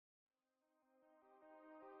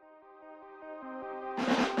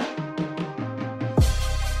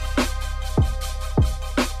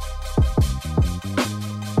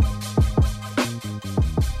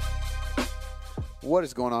What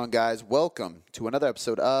is going on, guys? Welcome to another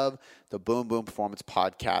episode of the Boom Boom Performance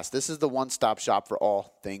Podcast. This is the one-stop shop for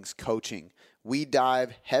all things coaching. We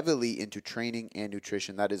dive heavily into training and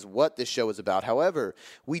nutrition. That is what this show is about. However,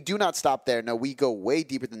 we do not stop there. No, we go way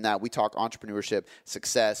deeper than that. We talk entrepreneurship,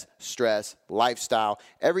 success, stress, lifestyle,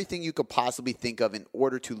 everything you could possibly think of in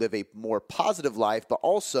order to live a more positive life, but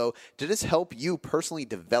also to just help you personally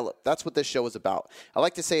develop. That's what this show is about. I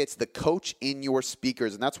like to say it's the coach in your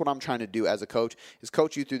speakers, and that's what I'm trying to do as a coach, is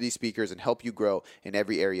coach you through these speakers and help you grow in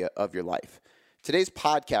every area of your life. Today's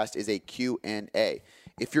podcast is a Q&A.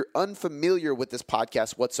 If you're unfamiliar with this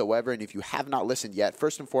podcast whatsoever, and if you have not listened yet,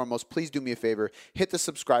 first and foremost, please do me a favor, hit the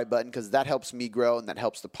subscribe button because that helps me grow and that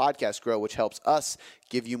helps the podcast grow, which helps us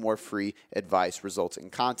give you more free advice, results,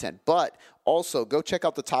 and content. But also, go check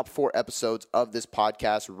out the top 4 episodes of this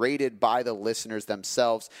podcast rated by the listeners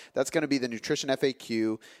themselves. That's going to be the Nutrition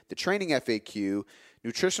FAQ, the Training FAQ,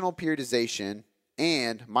 Nutritional Periodization,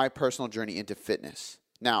 and my personal journey into fitness.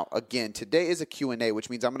 Now, again, today is a Q&A,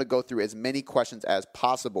 which means I'm going to go through as many questions as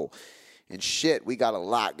possible. And shit, we got a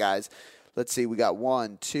lot, guys. Let's see, we got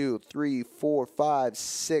 1, 2, 3, 4, 5,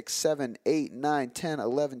 6, 7, 8, 9, 10,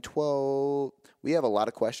 11, 12. We have a lot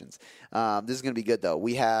of questions. This is going to be good, though.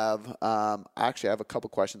 We have, actually, I have a couple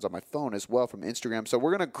questions on my phone as well from Instagram. So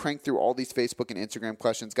we're going to crank through all these Facebook and Instagram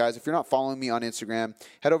questions. Guys, if you're not following me on Instagram,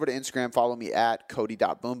 head over to Instagram, follow me at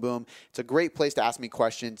Cody.boomboom. It's a great place to ask me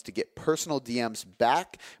questions, to get personal DMs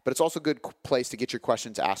back, but it's also a good place to get your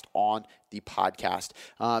questions asked on the podcast.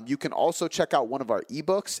 You can also check out one of our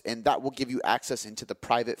ebooks, and that will give you access into the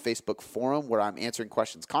private Facebook forum where I'm answering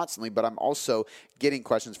questions constantly, but I'm also getting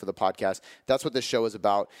questions for the podcast. That's what this show is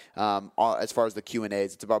about. As far as the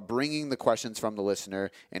Q&As, it's about bringing the questions from the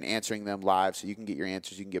listener and answering them live so you can get your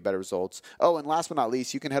answers, you can get better results. Oh, and last but not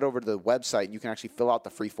least, you can head over to the website and you can actually fill out the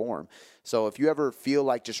free form. So if you ever feel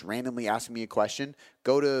like just randomly asking me a question,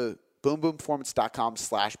 go to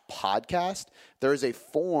boomboomperformance.com/podcast. There is a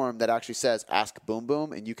form that actually says Ask Boom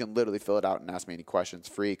Boom, and you can literally fill it out and ask me any questions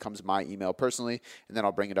free. It comes to my email personally, and then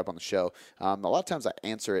I'll bring it up on the show. A lot of times I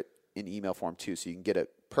answer it in email form too, so you can get a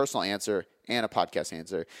personal answer and a podcast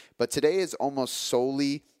answer. But today is almost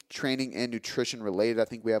solely training and nutrition related. I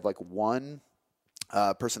think we have like one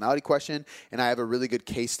personality question, and I have a really good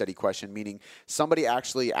case study question, meaning somebody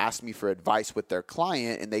actually asked me for advice with their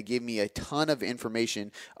client, and they gave me a ton of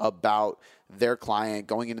information about their client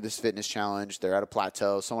going into this fitness challenge. They're at a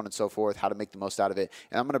plateau, so on and so forth, how to make the most out of it.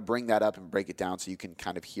 And I'm going to bring that up and break it down so you can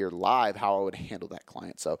kind of hear live how I would handle that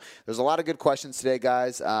client. So there's a lot of good questions today,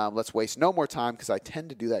 guys. Let's waste no more time because I tend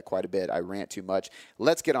to do that quite a bit. I rant too much.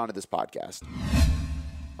 Let's get on to this podcast.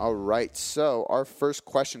 All right, so our first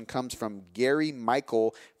question comes from Gary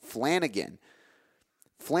Michael Flanagan.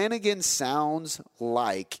 Flanagan sounds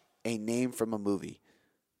like a name from a movie.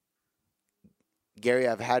 Gary,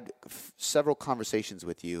 I've had several conversations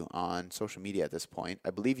with you on social media at this point. I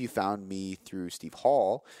believe you found me through Steve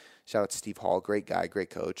Hall. Shout out to Steve Hall, great guy, great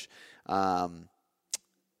coach.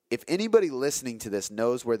 If anybody listening to this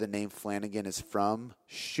knows where the name Flanagan is from,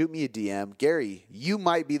 shoot me a DM. Gary, you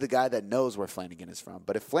might be the guy that knows where Flanagan is from.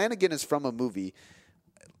 But if Flanagan is from a movie,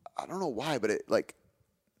 I don't know why, but it like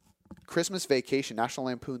Christmas Vacation, National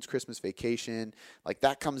Lampoon's Christmas Vacation, like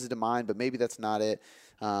that comes into mind, but maybe that's not it.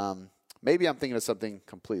 Maybe I'm thinking of something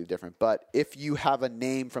completely different. But if you have a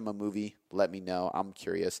name from a movie, let me know. I'm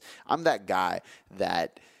curious. I'm that guy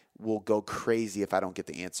that will go crazy if I don't get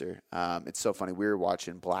the answer. It's so funny. We were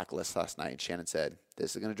watching Blacklist last night, and Shannon said,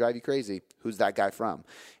 "This is going to drive you crazy. Who's that guy from?"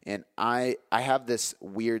 And I have this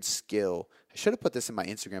weird skill. I should have put this in my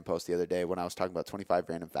Instagram post the other day when I was talking about 25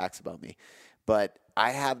 random facts about me. But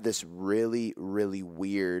I have this really, really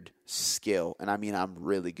weird skill, and I mean I'm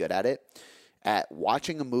really good at it, at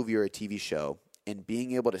watching a movie or a TV show and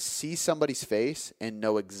being able to see somebody's face and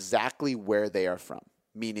know exactly where they are from.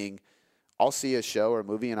 Meaning, I'll see a show or a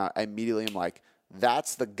movie, and I immediately am like,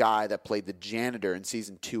 that's the guy that played the janitor in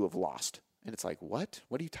season 2 of Lost. And it's like, what?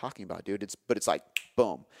 What are you talking about, dude? But it's like,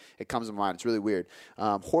 boom. It comes to mind. It's really weird.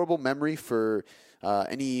 Horrible memory for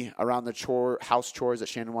any around the house chores that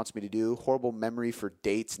Shannon wants me to do. Horrible memory for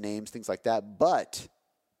dates, names, things like that. But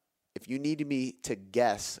if you need me to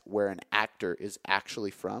guess where an actor is actually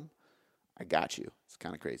from, I got you. It's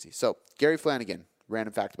kind of crazy. So, Gary Flanagan,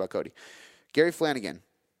 random fact about Cody. Gary Flanagan.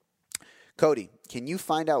 Cody, can you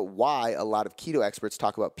find out why a lot of keto experts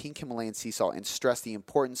talk about pink Himalayan sea salt and stress the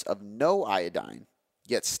importance of no iodine,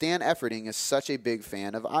 yet Stan Efferding is such a big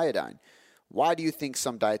fan of iodine? Why do you think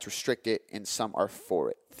some diets restrict it and some are for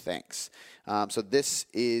it? Thanks. So this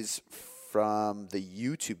is from the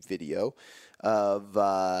YouTube video of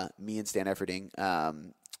me and Stan Efferding,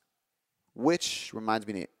 which reminds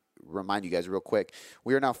me to remind you guys real quick,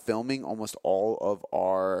 we are now filming almost all of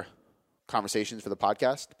our conversations for the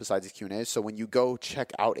podcast besides the Q&As. So when you go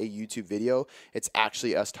check out a YouTube video, it's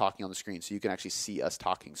actually us talking on the screen. So you can actually see us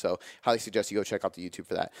talking. So highly suggest you go check out the YouTube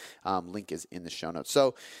for that. Link is in the show notes.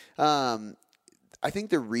 So I think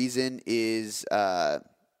the reason is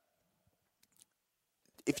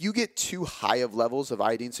if you get too high of levels of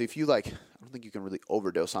iodine, so if you I don't think you can really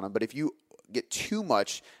overdose on them, but if you get too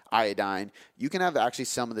much iodine, you can have actually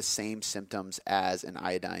some of the same symptoms as an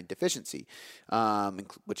iodine deficiency,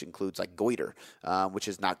 which includes like goiter, which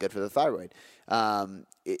is not good for the thyroid.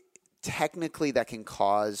 Technically, that can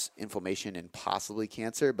cause inflammation and possibly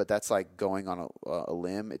cancer, but that's like going on a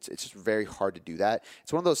limb. It's just very hard to do that.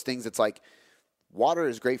 It's one of those things that's like water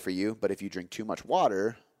is great for you, but if you drink too much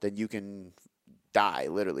water, then you can die,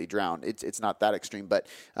 literally drown. It's not that extreme, but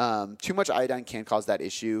too much iodine can cause that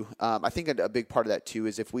issue. I think a big part of that too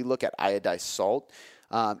is if we look at iodized salt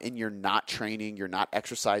and you're not training, you're not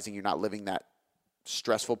exercising, you're not living that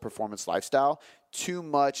stressful performance lifestyle, too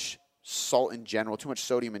much salt in general, too much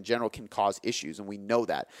sodium in general can cause issues, and we know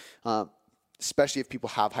that. Especially if people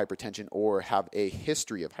have hypertension or have a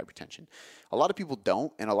history of hypertension. A lot of people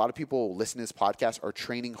don't, and a lot of people listening to this podcast are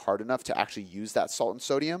training hard enough to actually use that salt and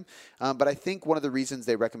sodium. But I think one of the reasons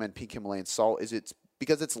they recommend pink Himalayan salt is it's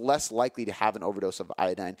because it's less likely to have an overdose of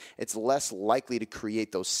iodine. It's less likely to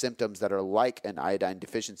create those symptoms that are like an iodine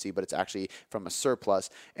deficiency, but it's actually from a surplus.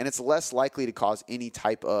 And it's less likely to cause any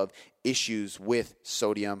type of issues with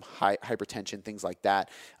sodium, hypertension, things like that.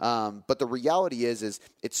 But the reality is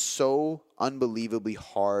it's so unbelievably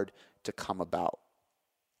hard to come about.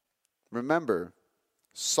 Remember,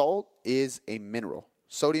 salt is a mineral.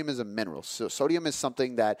 Sodium is a mineral. So sodium is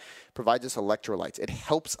something that provides us electrolytes. It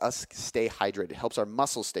helps us stay hydrated. It helps our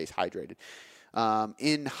muscles stay hydrated.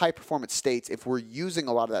 In high performance states, if we're using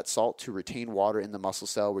a lot of that salt to retain water in the muscle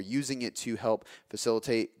cell, we're using it to help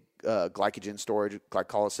facilitate glycogen storage,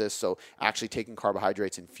 glycolysis, so actually taking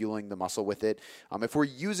carbohydrates and fueling the muscle with it. If we're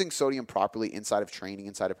using sodium properly inside of training,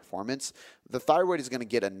 inside of performance, the thyroid is going to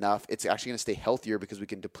get enough. It's actually going to stay healthier because we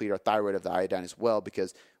can deplete our thyroid of the iodine as well,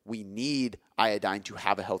 because we need iodine to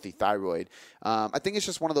have a healthy thyroid. I think it's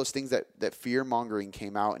just one of those things that fear-mongering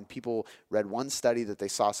came out, and people read one study that they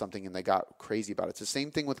saw something and they got crazy about it. It's the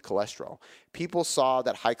same thing with cholesterol. People saw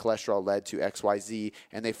that high cholesterol led to XYZ,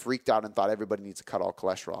 and they freaked out and thought everybody needs to cut all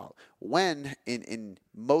cholesterol out. When in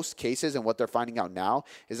most cases, and what they're finding out now,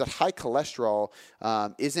 is that high cholesterol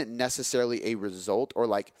isn't necessarily a result, or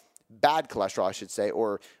like bad cholesterol, I should say,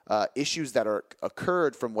 or issues that are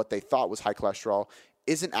occurred from what they thought was high cholesterol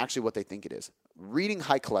isn't actually what they think it is. Reading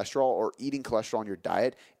high cholesterol or eating cholesterol in your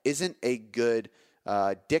diet isn't a good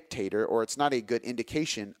dictator, or it's not a good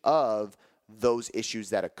indication of those issues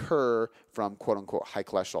that occur from quote-unquote high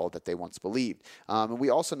cholesterol that they once believed. And we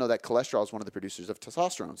also know that cholesterol is one of the producers of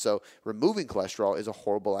testosterone. So removing cholesterol is a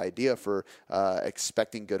horrible idea for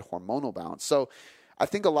expecting good hormonal balance. So I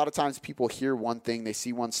think a lot of times people hear one thing, they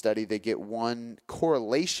see one study, they get one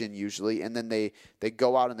correlation usually, and then they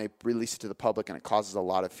go out and they release it to the public, and it causes a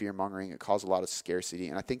lot of fear-mongering, it causes a lot of scarcity,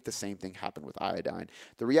 and I think the same thing happened with iodine.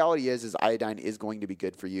 The reality is iodine is going to be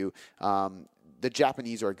good for you. The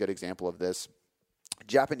Japanese are a good example of this.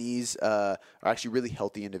 Japanese are actually really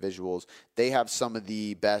healthy individuals. They have some of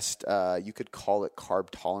the best, you could call it carb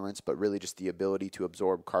tolerance, but really just the ability to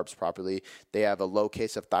absorb carbs properly. They have a low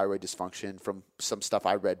case of thyroid dysfunction from some stuff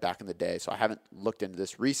I read back in the day. So I haven't looked into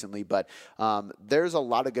this recently, but there's a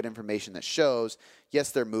lot of good information that shows, yes,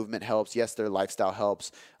 their movement helps. Yes, their lifestyle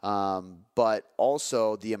helps. But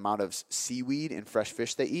also the amount of seaweed and fresh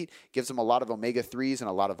fish they eat gives them a lot of omega-3s and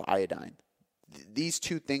a lot of iodine. These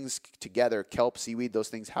two things together, kelp, seaweed, those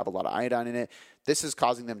things have a lot of iodine in it. This is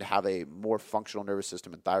causing them to have a more functional nervous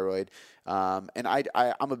system and thyroid. And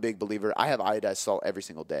I'm a big believer. I have iodized salt every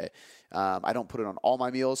single day. I don't put it on all my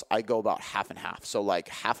meals. I go about half and half. So like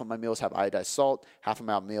half of my meals have iodized salt, half of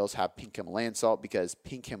my meals have pink Himalayan salt, because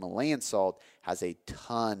pink Himalayan salt has a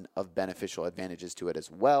ton of beneficial advantages to it as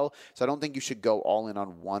well. So I don't think you should go all in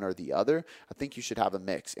on one or the other. I think you should have a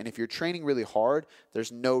mix. And if you're training really hard,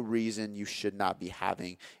 there's no reason you should not be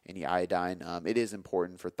having any iodine. It is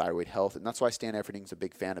important for thyroid health, and that's why Stan Efferding is a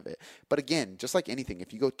big fan of it. But again, just like anything,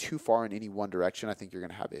 if you go too far in any one direction, I think you're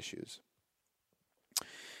going to have issues.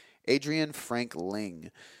 Adrian Frank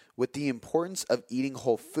Ling. With the importance of eating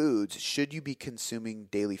whole foods, should you be consuming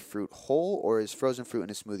daily fruit whole, or is frozen fruit in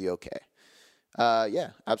a smoothie okay?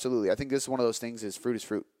 Yeah, absolutely. I think this is one of those things is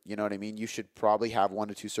fruit. You know what I mean? You should probably have 1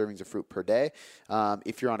 to 2 servings of fruit per day.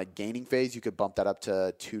 If you're on a gaining phase, you could bump that up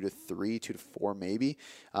to 2 to 3, 2 to 4 maybe.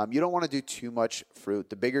 You don't want to do too much fruit.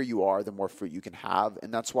 The bigger you are, the more fruit you can have.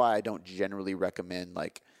 And that's why I don't generally recommend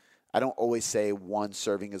like I don't always say one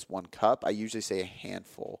serving is 1 cup. I usually say a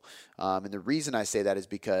handful. And the reason I say that is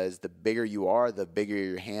because the bigger you are, the bigger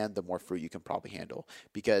your hand, the more fruit you can probably handle.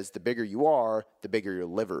 Because the bigger you are, the bigger your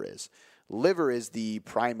liver is. Liver is the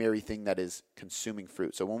primary thing that is consuming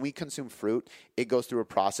fruit. So when we consume fruit, it goes through a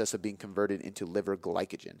process of being converted into liver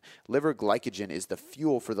glycogen. Liver glycogen is the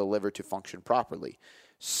fuel for the liver to function properly.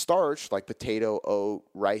 Starch, like potato, oat,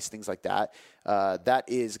 rice, things like that, that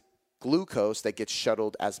is glucose that gets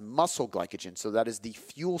shuttled as muscle glycogen. So that is the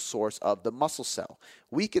fuel source of the muscle cell.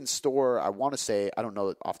 We can store, I want to say, I don't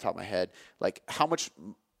know off the top of my head, like how much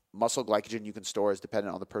muscle glycogen you can store is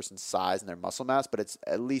dependent on the person's size and their muscle mass, but it's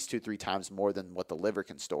at least 2-3 times more than what the liver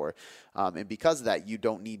can store. And because of that, you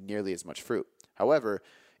don't need nearly as much fruit. However,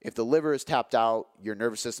 if the liver is tapped out, your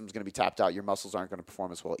nervous system is going to be tapped out. Your muscles aren't going to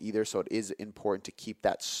perform as well either. So it is important to keep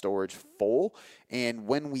that storage full. And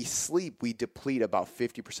when we sleep, we deplete about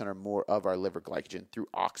 50% or more of our liver glycogen through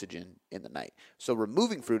oxygen in the night. So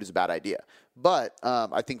removing fruit is a bad idea. But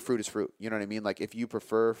I think fruit is fruit. You know what I mean? Like if you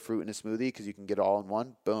prefer fruit in a smoothie because you can get it all in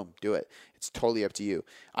one, boom, do it. It's totally up to you.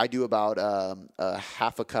 I do about a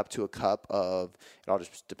half a cup to a cup of, it all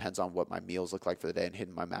just depends on what my meals look like for the day and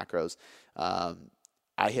hitting my macros.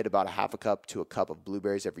 I hit about a half a cup to a cup of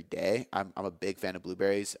blueberries every day. I'm a big fan of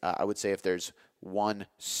blueberries. I would say if there's one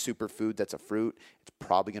superfood that's a fruit, it's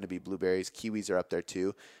probably going to be blueberries. Kiwis are up there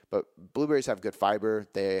too. But blueberries have good fiber.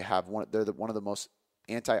 They're one of the most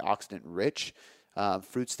antioxidant rich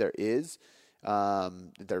fruits there is.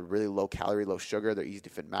 They're really low calorie, low sugar. They're easy to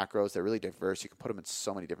fit in macros. They're really diverse. You can put them in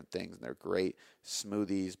so many different things, and they're great.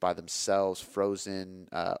 Smoothies by themselves, frozen,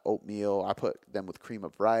 oatmeal. I put them with cream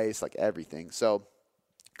of rice, like everything. So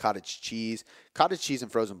cottage cheese and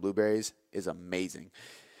frozen blueberries is amazing.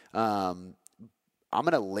 I'm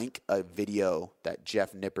going to link a video that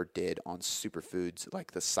Jeff Nipper did on superfoods,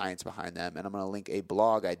 like the science behind them. And I'm going to link a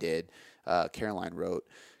blog I did, Coach Caroline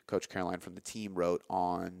from the team wrote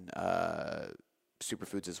on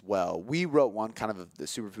superfoods as well. We wrote one kind of the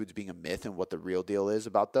superfoods being a myth and what the real deal is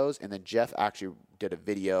about those. And then Jeff actually did a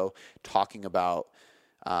video talking about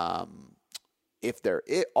if there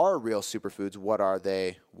are real superfoods, what are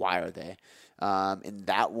they? Why are they? And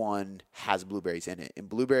that one has blueberries in it. And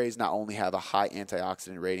blueberries not only have a high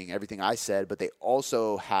antioxidant rating, everything I said, but they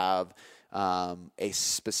also have a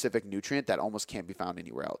specific nutrient that almost can't be found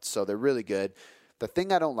anywhere else. So they're really good. The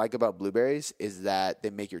thing I don't like about blueberries is that they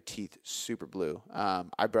make your teeth super blue.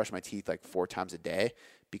 I brush my teeth like 4 times a day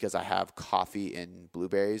because I have coffee and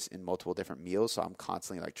blueberries in multiple different meals. So I'm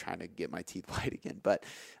constantly like trying to get my teeth white again. But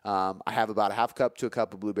I have about a half cup to a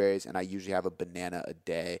cup of blueberries, and I usually have a banana a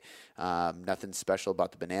day. Nothing special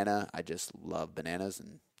about the banana. I just love bananas,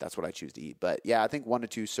 and that's what I choose to eat. But yeah, I think 1 to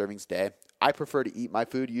 2 servings a day. I prefer to eat my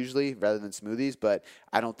food usually rather than smoothies, but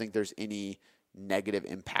I don't think there's any negative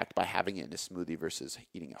impact by having it in a smoothie versus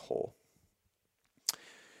eating it whole.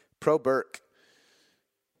 Pro Burke.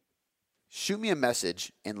 Shoot me a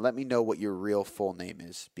message and let me know what your real full name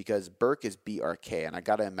is, because Burke is BRK, and I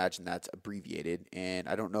got to imagine that's abbreviated, and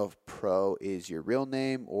I don't know if Pro is your real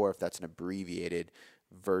name or if that's an abbreviated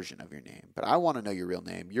version of your name, but I want to know your real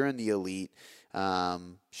name. You're in the elite.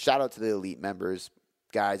 Shout out to the elite members.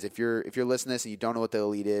 Guys, if you're listening to this and you don't know what the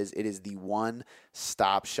elite is, it is the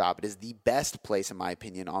one-stop shop. It is the best place, in my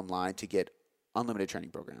opinion, online to get unlimited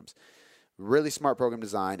training programs. Really smart program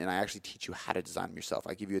design, and I actually teach you how to design them yourself.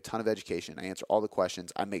 I give you a ton of education. I answer all the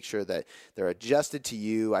questions. I make sure that they're adjusted to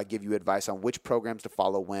you. I give you advice on which programs to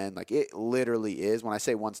follow when. Like, it literally is. When I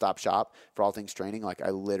say one-stop shop for all things training, like, I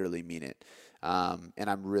literally mean it. And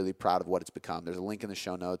I'm really proud of what it's become. There's a link in the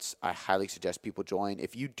show notes. I highly suggest people join.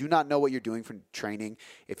 If you do not know what you're doing for training,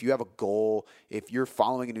 if you have a goal, if you're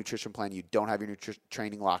following a nutrition plan, you don't have your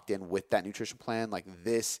training locked in with that nutrition plan, like,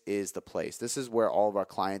 this is the place. This is where all of our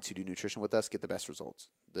clients who do nutrition with us get the best results.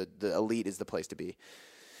 The elite is the place to be.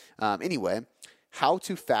 Anyway, how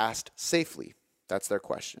to fast safely? That's their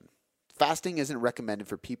question. Fasting isn't recommended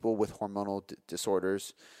for people with hormonal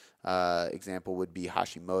disorders. Example would be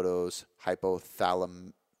Hashimoto's,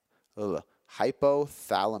 hypothalamic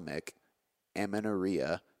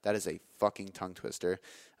amenorrhea. That is a fucking tongue twister,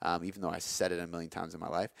 even though I said it a million times in my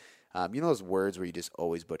life. You know those words where you just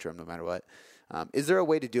always butcher them no matter what? Is there a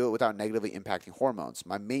way to do it without negatively impacting hormones?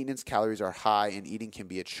 My maintenance calories are high and eating can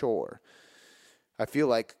be a chore. I feel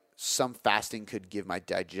like some fasting could give my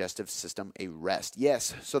digestive system a rest.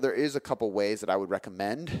 Yes, so there is a couple ways that I would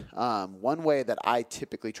recommend. One way that I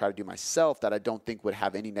typically try to do myself that I don't think would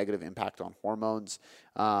have any negative impact on hormones.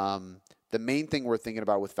 The main thing we're thinking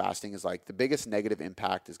about with fasting is like the biggest negative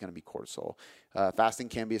impact is going to be cortisol. Fasting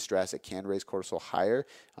can be a stress. It can raise cortisol higher.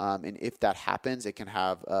 And if that happens, it can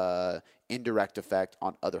have an indirect effect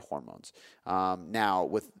on other hormones. Now,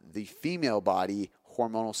 with the female body,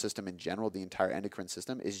 hormonal system in general, the entire endocrine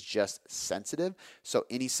system is just sensitive. So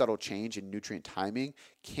any subtle change in nutrient timing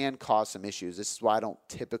can cause some issues. This is why I don't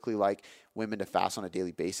typically like women to fast on a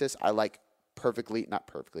daily basis. I like not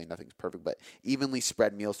perfectly, nothing's perfect, but evenly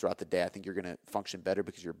spread meals throughout the day. I think you're going to function better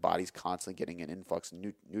because your body's constantly getting an influx of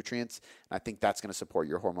nutrients. And I think that's going to support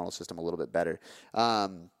your hormonal system a little bit better.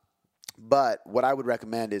 But what I would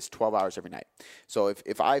recommend is 12 hours every night. So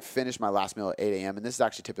if I finish my last meal at 8 a.m., and this is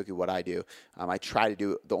actually typically what I do, I try to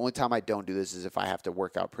do, the only time I don't do this is if I have to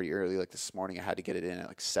work out pretty early. Like this morning, I had to get it in at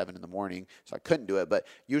like 7 in the morning, so I couldn't do it. But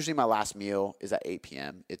usually my last meal is at 8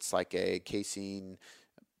 p.m. It's like a casein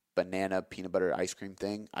banana peanut butter ice cream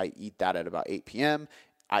thing. I eat that at about 8 p.m.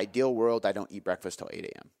 Ideal world, I don't eat breakfast till 8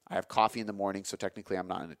 a.m. I have coffee in the morning, so technically I'm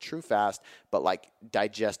not in a true fast, but like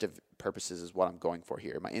digestive purposes is what I'm going for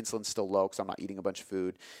here. My insulin's still low because I'm not eating a bunch of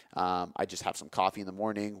food. I just have some coffee in the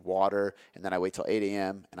morning, water, and then I wait till 8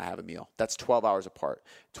 a.m. and I have a meal. That's 12 hours apart.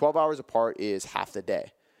 12 hours apart is half the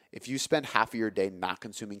day. If you spend half of your day not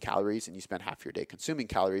consuming calories and you spend half your day consuming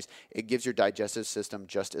calories, it gives your digestive system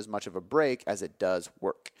just as much of a break as it does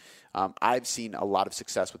work. I've seen a lot of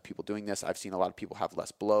success with people doing this. I've seen a lot of people have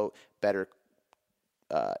less bloat, better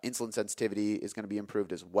insulin sensitivity is going to be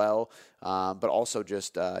improved as well, but also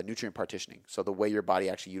just nutrient partitioning. So the way your body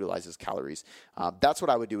actually utilizes calories. That's what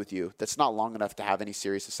I would do with you. That's not long enough to have any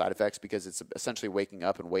serious side effects because it's essentially waking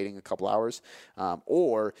up and waiting a couple hours,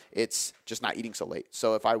 or it's just not eating so late.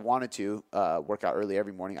 So if I wanted to work out early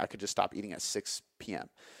every morning, I could just stop eating at 6 p.m.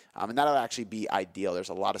 And that would actually be ideal. There's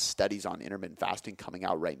a lot of studies on intermittent fasting coming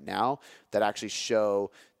out right now that actually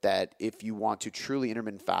show that if you want to truly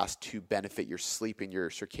intermittent fast to benefit your sleep and your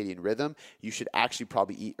circadian rhythm, you should actually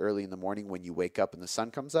probably eat early in the morning when you wake up and the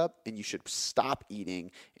sun comes up, and you should stop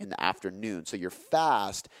eating in the afternoon. So your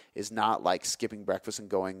fast is not like skipping breakfast and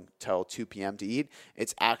going till 2 p.m. to eat.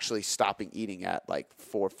 It's actually stopping eating at like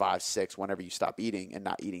 4, 5, 6, whenever you stop eating, and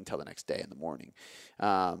not eating till the next day in the morning.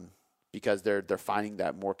 Because they're finding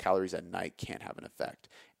that more calories at night can't have an effect.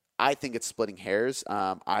 I think it's splitting hairs.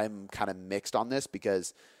 I'm kind of mixed on this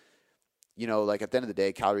because, like at the end of the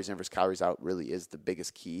day, calories in versus calories out really is the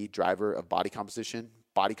biggest key driver of body composition.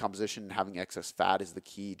 Body composition and having excess fat is the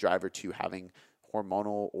key driver to having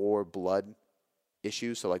hormonal or blood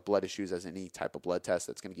issues. So like blood issues as any type of blood test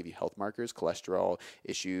that's going to give you health markers, cholesterol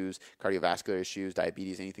issues, cardiovascular issues,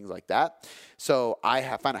 diabetes, anything like that. So I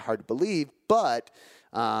find it hard to believe, but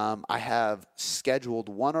I have scheduled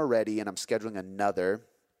one already, and I'm scheduling another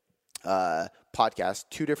podcast,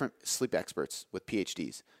 2 different sleep experts with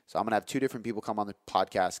PhDs. So I'm going to have 2 different people come on the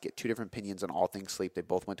podcast, get 2 different opinions on all things sleep. They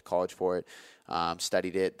both went to college for it,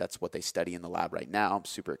 studied it. That's what they study in the lab right now. I'm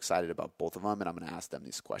super excited about both of them, and I'm going to ask them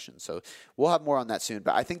these questions. So we'll have more on that soon.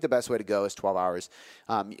 But I think the best way to go is 12 hours.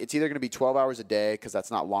 It's either going to be 12 hours a day because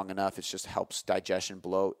that's not long enough. It just helps digestion,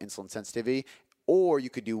 bloat, insulin sensitivity. Or you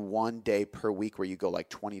could do 1 day per week where you go like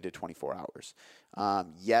 20 to 24 hours.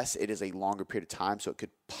 Yes, it is a longer period of time, so it could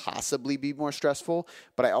possibly be more stressful,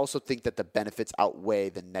 but I also think that the benefits outweigh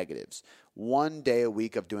the negatives. 1 day a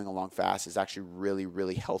week of doing a long fast is actually really,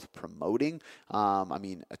 really health promoting.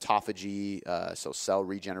 Autophagy, so cell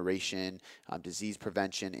regeneration, disease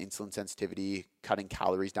prevention, insulin sensitivity, cutting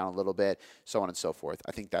calories down a little bit, so on and so forth.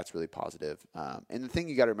 I think that's really positive. And the thing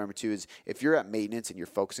you got to remember too is if you're at maintenance and you're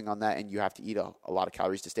focusing on that and you have to eat a lot of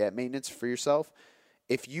calories to stay at maintenance for yourself,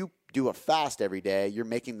 if you do a fast every day, you're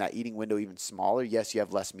making that eating window even smaller. Yes, you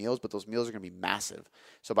have less meals, but those meals are going to be massive.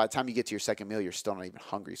 So by the time you get to your second meal, you're still not even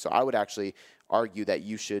hungry. So I would actually argue that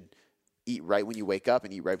you should eat right when you wake up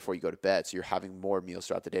and eat right before you go to bed. So you're having more meals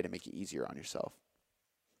throughout the day to make it easier on yourself.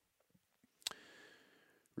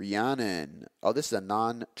 Rhiannon. Oh, this is a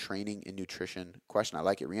non-training in nutrition question. I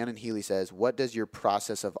like it. Rhiannon Healy says, what does your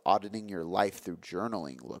process of auditing your life through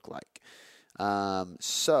journaling look like?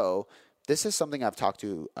 So this is something I've talked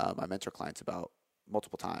to my mentor clients about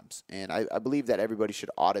multiple times. And I believe that everybody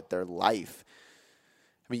should audit their life.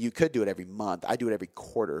 I mean, you could do it every month. I do it every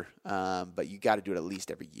quarter, but you got to do it at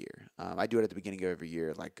least every year. I do it at the beginning of every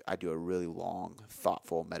year. Like I do a really long,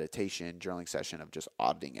 thoughtful meditation, journaling session of just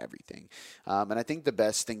auditing everything. And I think the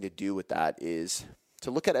best thing to do with that is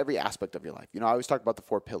to look at every aspect of your life. I always talk about the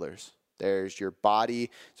 4 pillars. There's your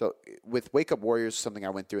body. So with Wake Up Warriors, something I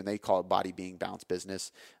went through, and they call it Body Being Balance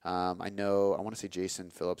Business. I want to say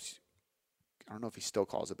Jason Phillips, I don't know if he still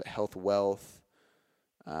calls it, but Health, Wealth,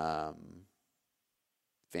 Family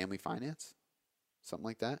Finance, something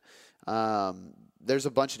like that. There's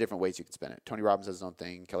a bunch of different ways you can spend it. Tony Robbins has his own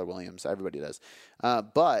thing. Keller Williams, everybody does.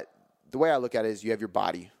 But the way I look at it is you have your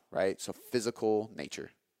body, right? So physical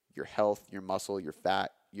nature, your health, your muscle, your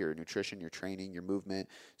fat, your nutrition, your training, your movement,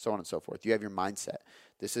 so on and so forth. You have your mindset.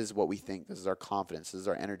 This is what we think. This is our confidence. This is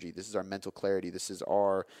our energy. This is our mental clarity. This is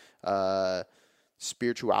our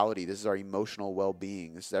spirituality. This is our emotional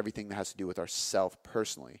well-being. This is everything that has to do with ourself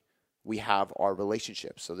personally. We have our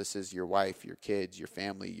relationships. So this is your wife, your kids, your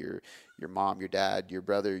family, your mom, your dad, your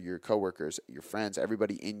brother, your coworkers, your friends,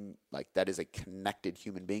 everybody in that is a connected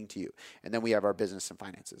human being to you. And then we have our business and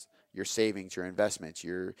finances, your savings, your investments,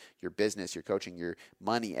 your business, your coaching, your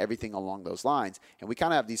money, everything along those lines. And we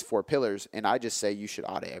kind of have these 4 pillars, and I just say you should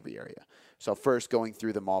audit every area. So first, going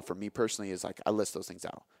through them all for me personally is I list those things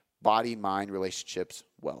out. Body, mind, relationships,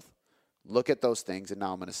 wealth. Look at those things, and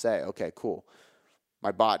now I'm going to say, okay, cool.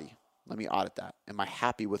 My body. Let me audit that. Am I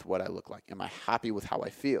happy with what I look like? Am I happy with how I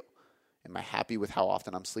feel? Am I happy with how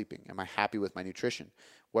often I'm sleeping? Am I happy with my nutrition?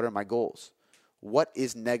 What are my goals? What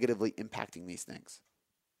is negatively impacting these things?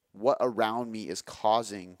 What around me is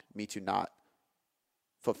causing me to not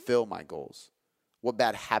fulfill my goals? What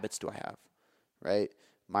bad habits do I have, right?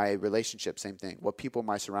 My relationship, same thing. What people am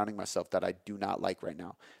I surrounding myself that I do not like right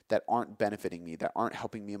now, that aren't benefiting me, that aren't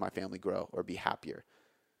helping me and my family grow or be happier?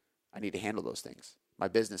 I need to handle those things. My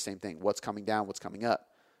business, same thing. What's coming down? What's coming up?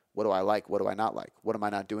 What do I like? What do I not like? What am I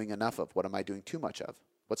not doing enough of? What am I doing too much of?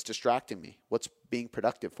 What's distracting me? What's being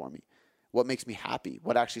productive for me? What makes me happy?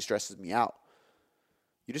 What actually stresses me out?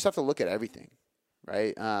 You just have to look at everything,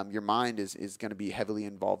 right? Your mind is going to be heavily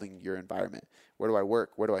involving your environment. Where do I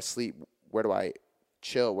work? Where do I sleep? Where do I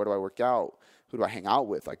chill? Where do I work out? Who do I hang out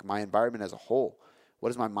with? My environment as a whole. What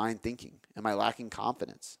is my mind thinking? Am I lacking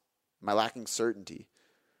confidence? Am I lacking certainty?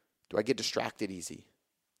 Do I get distracted easy?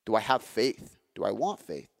 Do I have faith? Do I want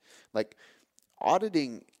faith?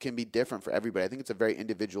 Auditing can be different for everybody. I think it's a very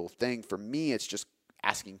individual thing. For me, it's just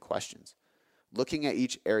asking questions. Looking at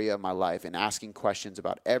each area of my life and asking questions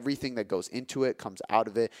about everything that goes into it, comes out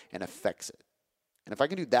of it, and affects it. And if I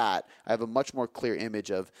can do that, I have a much more clear image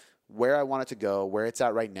of where I want it to go, where it's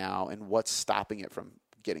at right now, and what's stopping it from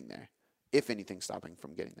getting there, if anything's stopping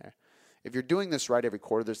from getting there. If you're doing this right every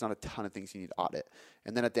quarter, there's not a ton of things you need to audit.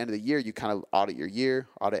 And then at the end of the year, you kind of audit your year,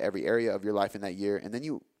 audit every area of your life in that year, and then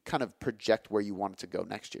you kind of project where you want it to go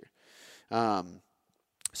next year.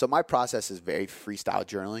 So my process is very freestyle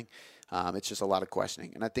journaling. It's just a lot of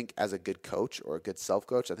questioning. And I think as a good coach or a good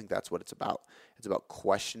self-coach, I think that's what it's about. It's about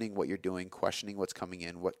questioning what you're doing, questioning what's coming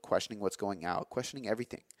in, questioning what's going out, questioning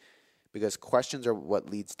everything. Because questions are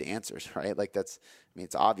what leads to answers, right?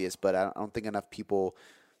 It's obvious, but I don't think enough people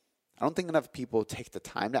take the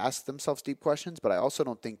time to ask themselves deep questions, but I also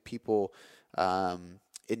don't think people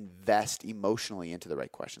invest emotionally into the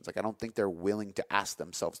right questions. I don't think they're willing to ask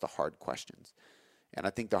themselves the hard questions. And I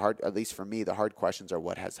think at least for me, the hard questions are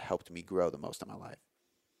what has helped me grow the most in my life.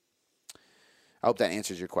 I hope that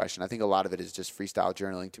answers your question. I think a lot of it is just freestyle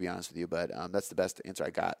journaling, to be honest with you, but that's the best answer I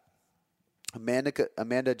got.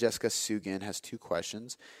 Amanda Jessica Sugan has 2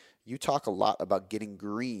 questions. You talk a lot about getting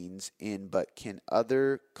greens in, but can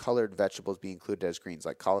other colored vegetables be included as greens,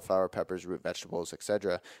 like cauliflower, peppers, root vegetables,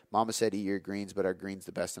 etc.? Mama said eat your greens, but are greens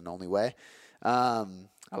the best and only way? I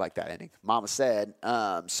like that ending. Mama said.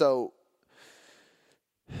 So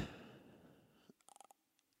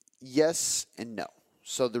yes and no.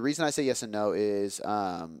 So the reason I say yes and no is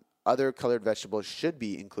other colored vegetables should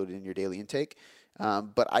be included in your daily intake.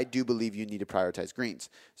 But I do believe you need to prioritize greens.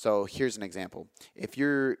 So here's an example. If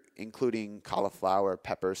you're including cauliflower,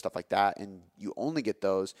 pepper, stuff like that, and you only get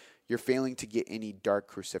those, you're failing to get any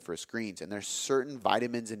dark cruciferous greens. And there's certain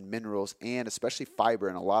vitamins and minerals, and especially fiber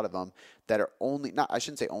in a lot of them, that are I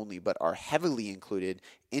shouldn't say only, but are heavily included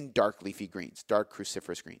in dark leafy greens, dark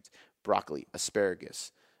cruciferous greens. Broccoli,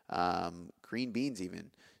 asparagus, green beans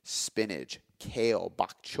even, spinach, kale,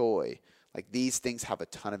 bok choy. These things have a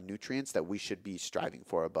ton of nutrients that we should be striving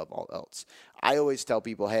for above all else. I always tell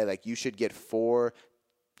people, hey, you should get 4,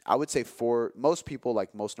 I would say 4, most people,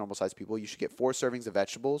 most normal sized people, you should get 4 servings of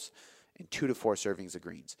vegetables and 2 to 4 servings of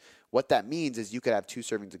greens. What that means is you could have 2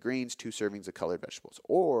 servings of greens, 2 servings of colored vegetables.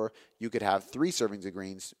 Or you could have 3 servings of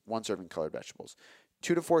greens, 1 serving of colored vegetables.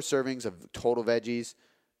 2 to 4 servings of total veggies,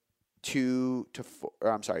 4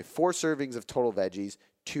 servings of total veggies,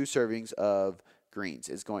 2 servings of greens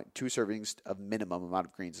 2 servings of minimum amount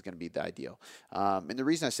of greens is going to be the ideal. And the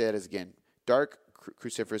reason I say that is, again, dark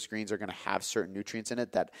cruciferous greens are going to have certain nutrients in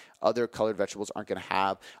it that other colored vegetables aren't going to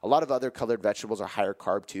have. A lot of other colored vegetables are higher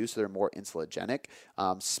carb too, so they're more insulinogenic.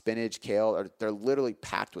 Spinach, kale, they're literally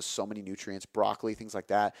packed with so many nutrients. Broccoli, things like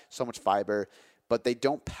that, so much fiber. But they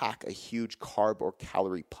don't pack a huge carb or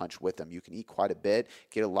calorie punch with them. You can eat quite a bit,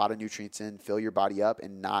 get a lot of nutrients in, fill your body up,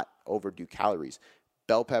 and not overdo calories.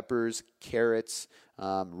 Bell peppers, carrots,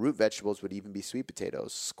 root vegetables would even be sweet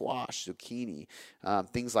potatoes, squash, zucchini,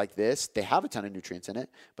 things like this. They have a ton of nutrients in it,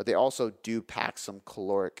 but they also do pack some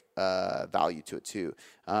caloric value to it too.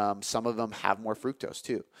 Some of them have more fructose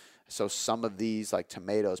too. So some of these, like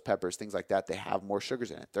tomatoes, peppers, things like that, they have more sugars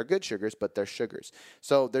in it. They're good sugars, but they're sugars.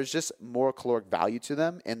 So there's just more caloric value to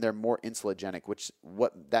them, and they're more insulinogenic, which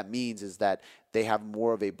what that means is that they have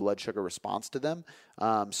more of a blood sugar response to them.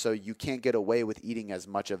 So you can't get away with eating as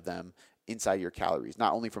much of them inside your calories,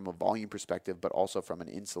 not only from a volume perspective, but also from an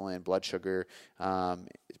insulin, blood sugar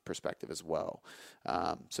perspective as well.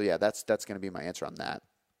 So yeah, that's going to be my answer on that.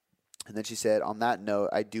 And then she said, on that note,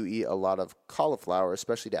 I do eat a lot of cauliflower,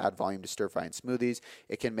 especially to add volume to stir-fry and smoothies.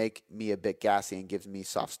 It can make me a bit gassy and gives me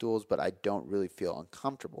soft stools, but I don't really feel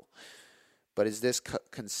uncomfortable. But is this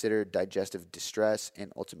considered digestive distress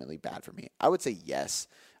and ultimately bad for me? I would say yes.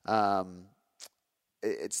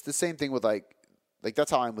 It's the same thing with like that's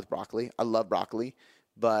how I am with broccoli. I love broccoli.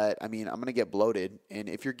 But I mean, I'm going to get bloated. And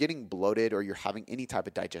if you're getting bloated or you're having any type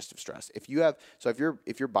of digestive stress, if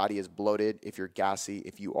your body is bloated, if you're gassy,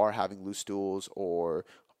 if you are having loose stools or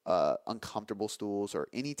uncomfortable stools or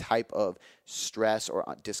any type of stress or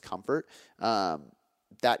discomfort,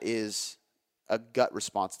 that is a gut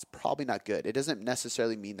response. It's probably not good. It doesn't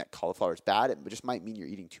necessarily mean that cauliflower is bad. It just might mean you're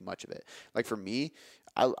eating too much of it. Like for me,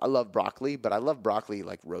 I love broccoli, but I love broccoli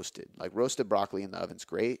like roasted. Like roasted broccoli in the oven's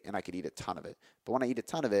great, and I could eat a ton of it. But when I eat a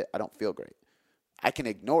ton of it, I don't feel great. I can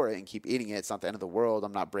ignore it and keep eating it. It's not the end of the world.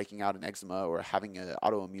 I'm not breaking out an eczema or having an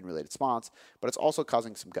autoimmune related response, but it's also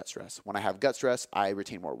causing some gut stress. When I have gut stress, I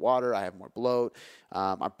retain more water. I have more bloat.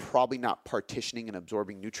 I'm probably not partitioning and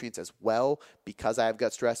absorbing nutrients as well because I have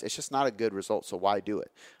gut stress. It's just not a good result. So why do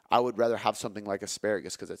it? I would rather have something like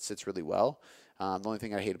asparagus because it sits really well. The only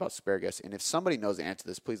thing I hate about asparagus, and if somebody knows the answer to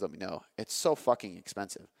this, please let me know. It's so fucking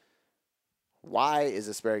expensive. Why is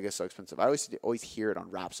asparagus so expensive? I always hear it on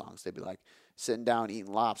rap songs. They'd be like, sitting down,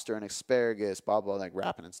 eating lobster and asparagus, blah, blah, like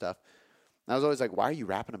rapping and stuff. And I was always like, why are you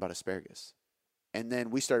rapping about asparagus? And then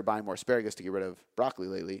we started buying more asparagus to get rid of broccoli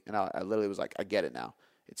lately. And I literally was like, I get it now.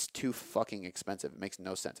 It's too fucking expensive. It makes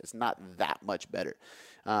no sense. It's not that much better.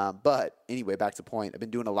 But anyway, back to the point. I've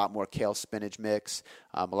been doing a lot more kale spinach mix,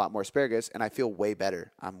 a lot more asparagus, and I feel way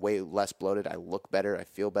better. I'm way less bloated. I look better. I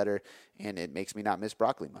feel better. And it makes me not miss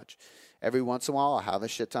broccoli much. Every once in a while, I'll have a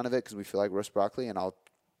shit ton of it because we feel like roast broccoli, and I'll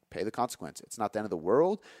pay the consequence. It's not the end of the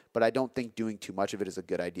world, but I don't think doing too much of it is a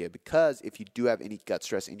good idea because if you do have any gut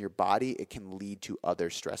stress in your body, it can lead to other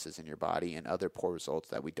stresses in your body and other poor results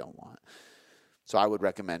that we don't want. So I would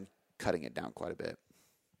recommend cutting it down quite a bit.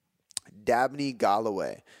 Dabney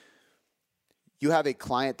Galloway. You have a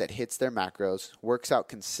client that hits their macros, works out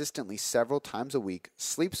consistently several times a week,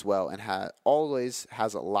 sleeps well, and always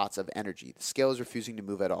has lots of energy. The scale is refusing to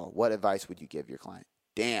move at all. What advice would you give your client?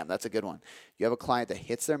 Damn, that's a good one. You have a client that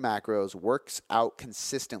hits their macros, works out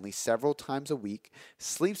consistently several times a week,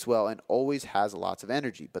 sleeps well, and always has lots of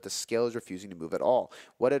energy, but the scale is refusing to move at all.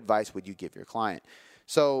 What advice would you give your client?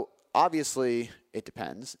 So obviously, it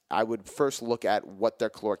depends. I would first look at what their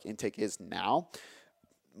caloric intake is now.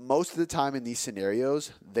 Most of the time in these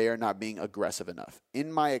scenarios, they are not being aggressive enough. In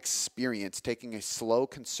my experience, taking a slow,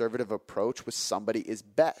 conservative approach with somebody is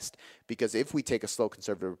best because if we take a slow,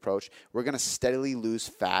 conservative approach, we're going to steadily lose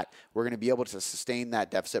fat. We're going to be able to sustain that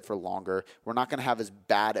deficit for longer. We're not going to have as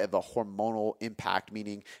bad of a hormonal impact,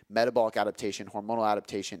 meaning metabolic adaptation, hormonal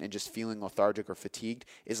adaptation, and just feeling lethargic or fatigued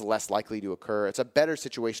is less likely to occur. It's a better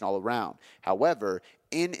situation all around. However,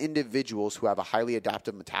 in individuals who have a highly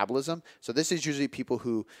adaptive metabolism, so this is usually people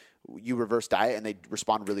who you reverse diet and they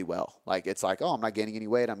respond really well. Like it's like, oh, I'm not gaining any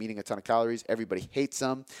weight. I'm eating a ton of calories. Everybody hates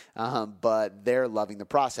them, but they're loving the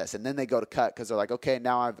process. And then they go to cut because they're like, okay,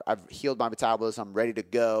 now I've healed my metabolism. I'm ready to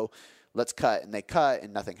go. Let's cut. And they cut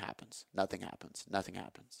and nothing happens. Nothing happens. Nothing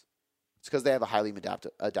happens. It's because they have a highly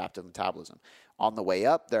adaptive metabolism. On the way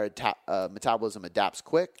up, their metabolism adapts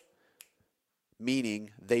quick, meaning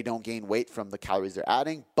they don't gain weight from the calories they're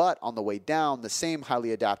adding. But on the way down, the same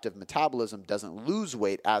highly adaptive metabolism doesn't lose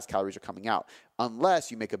weight as calories are coming out unless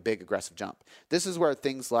you make a big aggressive jump. This is where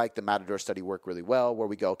things like the Matador study work really well, where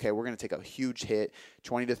we go, okay, we're going to take a huge hit,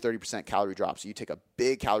 20 to 30% calorie drop. So you take a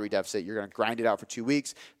big calorie deficit, you're going to grind it out for 2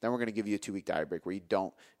 weeks, then we're going to give you a 2-week diet break where you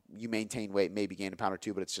don't you maintain weight, maybe gain a pound or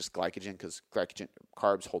two, but it's just glycogen because glycogen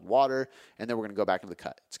carbs hold water. And then we're going to go back into the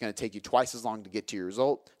cut. It's going to take you twice as long to get to your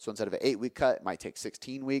result. So instead of an 8-week cut, it might take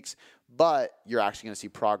 16 weeks, but you're actually going to see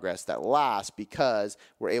progress that lasts because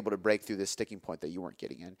we're able to break through this sticking point that you weren't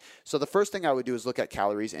getting in. So the first thing I would do is look at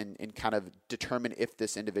calories and kind of determine if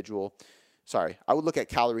this individual, I would look at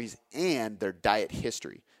calories and their diet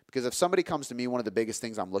history. Because if somebody comes to me, one of the biggest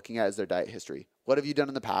things I'm looking at is their diet history. What have you done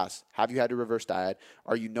in the past? Have you had to reverse diet?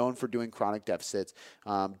 Are you known for doing chronic deficits?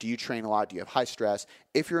 Do you train a lot? Do you have high stress?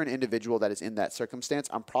 If you're an individual that is in that circumstance,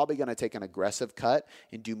 I'm probably going to take an aggressive cut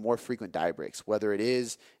and do more frequent diet breaks, whether it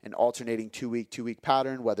is an alternating 2-week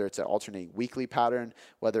pattern, whether it's an alternating weekly pattern,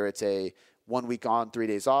 whether it's a 1 week on, 3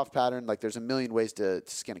 days off pattern. Like there's a million ways to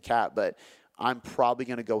skin a cat, but I'm probably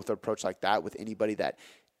going to go with an approach like that with anybody that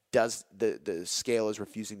does the scale is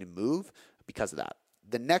refusing to move because of that.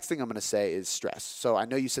 The next thing I'm going to say is stress. So I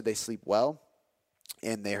know you said they sleep well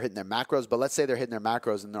and they're hitting their macros, but let's say they're hitting their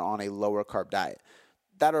macros and they're on a lower carb diet.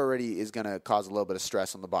 That already is going to cause a little bit of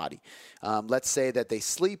stress on the body. Let's say that they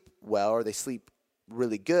sleep well or they sleep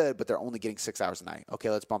really good, but they're only getting 6 hours a night. Okay,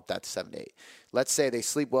 let's bump that to 7 to 8. Let's say they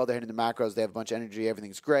sleep well, they're hitting the macros, they have a bunch of energy,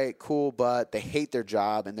 everything's great, cool, but they hate their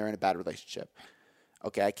job and they're in a bad relationship.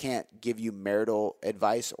 Okay, I can't give you marital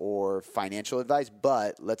advice or financial advice,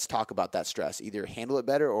 but let's talk about that stress. Either handle it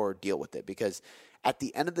better or deal with it, because at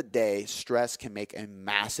the end of the day, stress can make a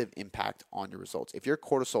massive impact on your results. If your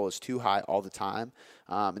cortisol is too high all the time,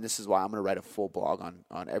 and this is why I'm going to write a full blog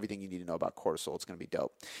on everything you need to know about cortisol. It's going to be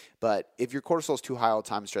dope. But if your cortisol is too high all the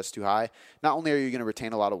time, stress is too high, not only are you going to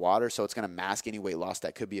retain a lot of water, so it's going to mask any weight loss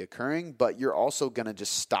that could be occurring, but you're also going to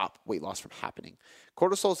just stop weight loss from happening.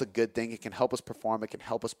 Cortisol is a good thing. It can help us perform. It can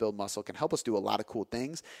help us build muscle. It can help us do a lot of cool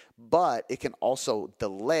things, but it can also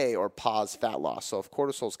delay or pause fat loss. So if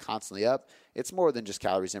cortisol is constantly up, it's more than just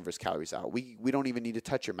calories in versus calories out. We don't even need to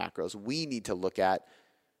touch your macros. We need to look at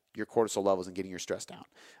your cortisol levels and getting your stress down.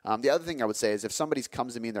 The other thing I would say is if somebody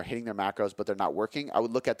comes to me and they're hitting their macros but they're not working, I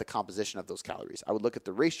would look at the composition of those calories. I would look at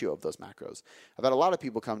the ratio of those macros. I've had a lot of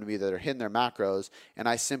people come to me that are hitting their macros, and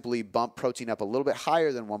I simply bump protein up a little bit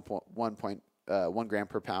higher than 1 gram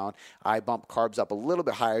per pound. I bump carbs up a little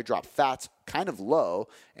bit higher, drop fats kind of low,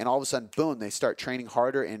 and all of a sudden, boom, they start training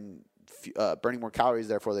harder and burning more calories,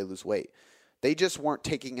 therefore they lose weight. They just weren't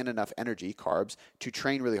taking in enough energy, carbs, to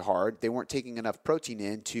train really hard. They weren't taking enough protein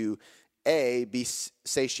in to, A, be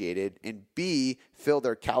satiated, and B, fill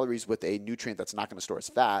their calories with a nutrient that's not going to store as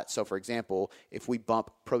fat. So, for example, if we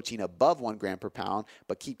bump protein above 1 gram per pound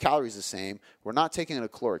but keep calories the same, we're not taking in a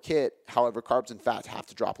caloric hit. However, carbs and fats have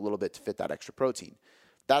to drop a little bit to fit that extra protein.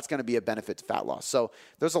 That's going to be a benefit to fat loss. So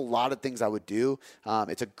there's a lot of things I would do.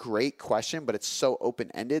 It's a great question, but it's so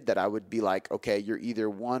open-ended that I would be like, okay, you're either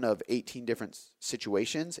one of 18 different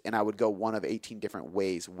situations, and I would go one of 18 different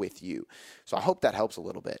ways with you. So I hope that helps a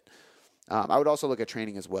little bit. I would also look at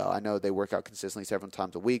training as well. I know they work out consistently several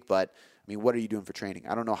times a week, but I mean, what are you doing for training?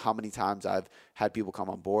 I don't know how many times I've had people come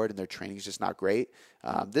on board and their training is just not great.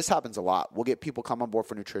 This happens a lot. We'll get people come on board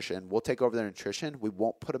for nutrition. We'll take over their nutrition. We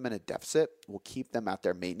won't put them in a deficit. We'll keep them at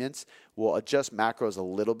their maintenance. We'll adjust macros a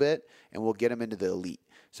little bit, and we'll get them into the elite.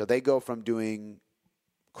 So they go from doing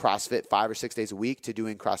CrossFit 5 or 6 days a week to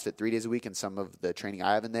doing CrossFit 3 days a week, and some of the training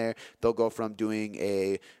I have in there. They'll go from doing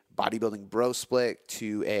a bodybuilding bro split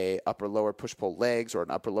to a upper lower push pull legs or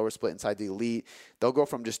an upper lower split inside the elite. They'll go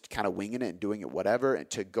from just kind of winging it and doing it whatever and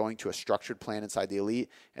to going to a structured plan inside the elite,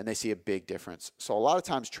 and they see a big difference. So a lot of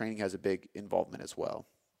times training has a big involvement as well.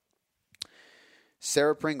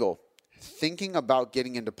 Sarah Pringle, thinking about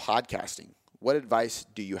getting into podcasting. What advice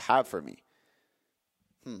do you have for me?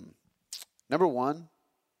 Number one,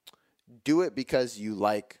 do it because you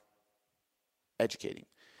like educating.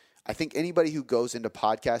 I think anybody who goes into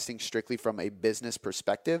podcasting strictly from a business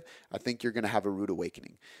perspective, I think you're going to have a rude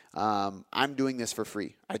awakening. I'm doing this for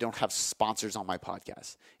free. I don't have sponsors on my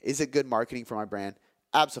podcast. Is it good marketing for my brand?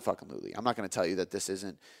 Abso-fucking-lutely. I'm not going to tell you that this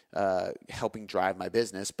isn't helping drive my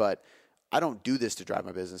business, but I don't do this to drive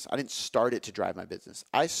my business. I didn't start it to drive my business.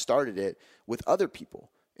 I started it with other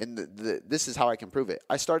people. And this is how I can prove it.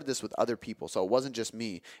 I started this with other people, so it wasn't just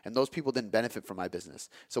me. And those people didn't benefit from my business.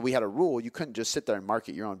 So we had a rule. You couldn't just sit there and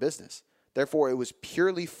market your own business. Therefore, it was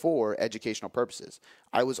purely for educational purposes.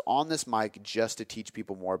 I was on this mic just to teach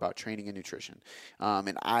people more about training and nutrition.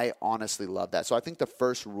 And I honestly love that. So I think the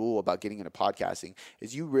first rule about getting into podcasting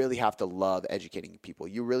is you really have to love educating people.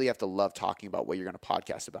 You really have to love talking about what you're going to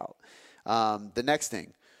podcast about. The next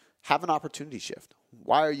thing, have an opportunity shift.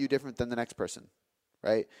 Why are you different than the next person?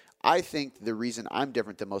 Right? I think the reason I'm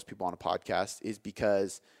different than most people on a podcast is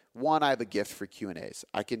because one, I have a gift for Q&As.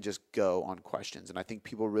 I can just go on questions, and I think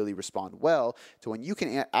people really respond well to when you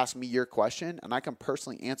can ask me your question and I can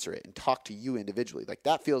personally answer it and talk to you individually. Like,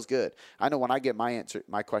 that feels good. I know when I get my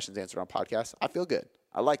questions answered on podcasts, I feel good.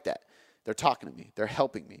 I like that. They're talking to me. They're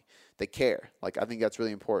helping me. They care. Like, I think that's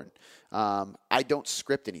really important. I don't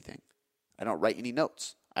script anything. I don't write any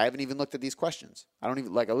notes. I haven't even looked at these questions. I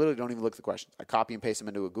literally don't even look at the questions. I copy and paste them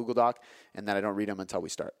into a Google Doc, and then I don't read them until we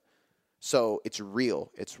start. So it's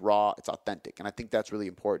real, it's raw, it's authentic. And I think that's really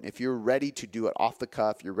important. If you're ready to do it off the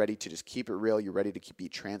cuff, you're ready to just keep it real, you're ready to be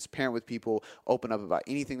transparent with people, open up about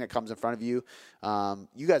anything that comes in front of you.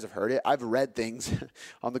 You guys have heard it. I've read things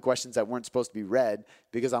on the questions that weren't supposed to be read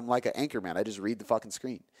because I'm like an anchor man. I just read the fucking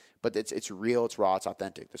screen. But it's real, it's raw, it's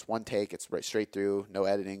authentic. There's one take, it's right straight through, no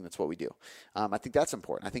editing. That's what we do. I think that's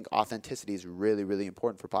important. I think authenticity is really, really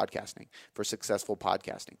important for podcasting, for successful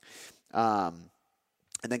podcasting.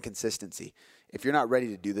 And then consistency. If you're not ready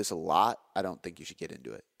to do this a lot, I don't think you should get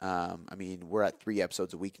into it. I mean, we're at 3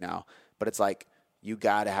 episodes a week now, but it's like you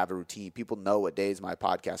got to have a routine. People know what days my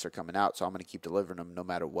podcasts are coming out, so I'm going to keep delivering them no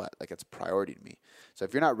matter what. Like, it's a priority to me. So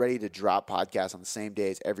if you're not ready to drop podcasts on the same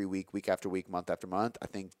days every week, week after week, month after month, I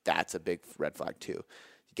think that's a big red flag too.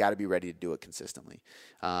 You got to be ready to do it consistently.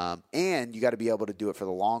 And you got to be able to do it for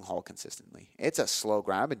the long haul consistently. It's a slow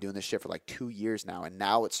grind. I've been doing this shit for like 2 years now, and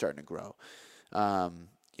now it's starting to grow.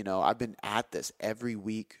 I've been at this every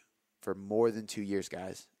week for more than 2 years,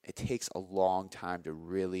 guys. It takes a long time to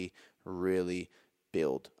really, really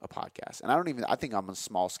build a podcast. And I think I'm on a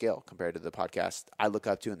small scale compared to the podcast I look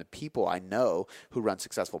up to and the people I know who run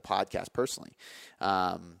successful podcasts personally.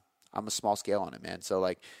 I'm a small scale on it, man. So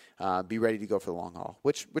be ready to go for the long haul,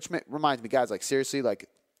 which reminds me, guys, like, seriously, like,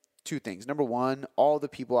 2 things. Number 1, all the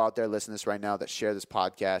people out there listening to this right now that share this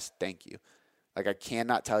podcast, thank you. Like, I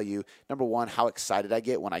cannot tell you, number 1, how excited I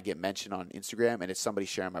get when I get mentioned on Instagram and it's somebody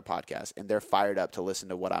sharing my podcast and they're fired up to listen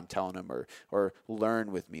to what I'm telling them or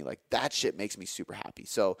learn with me. Like, that shit makes me super happy.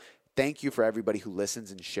 So thank you for everybody who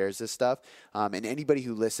listens and shares this stuff. And anybody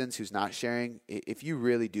who listens who's not sharing, if you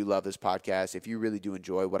really do love this podcast, if you really do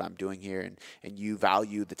enjoy what I'm doing here and you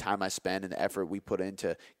value the time I spend and the effort we put in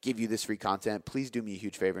to give you this free content, please do me a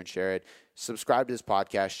huge favor and share it. Subscribe to this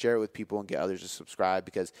podcast, share it with people, and get others to subscribe,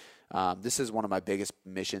 because this is one of my biggest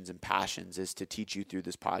missions and passions, is to teach you through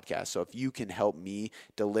this podcast. So if you can help me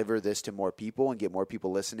deliver this to more people and get more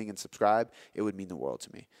people listening and subscribe, it would mean the world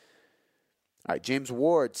to me. All right, James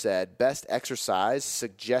Ward said, best exercise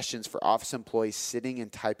suggestions for office employees sitting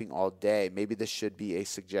and typing all day. Maybe this should be a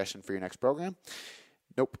suggestion for your next program.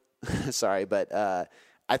 Nope. Sorry, but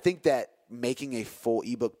I think that making a full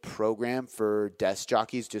ebook program for desk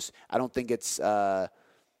jockeys, I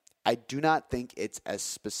do not think it's as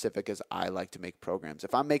specific as I like to make programs.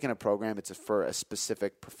 If I'm making a program, it's for a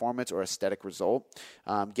specific performance or aesthetic result.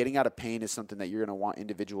 Getting out of pain is something that you're going to want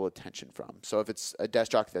individual attention from. So if it's a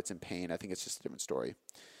desk jockey that's in pain, I think it's just a different story.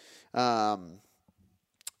 I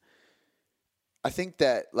think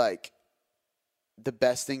that, like, the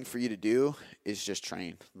best thing for you to do is just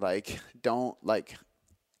train.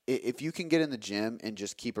 If you can get in the gym and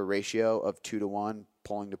just keep a ratio of 2 to 1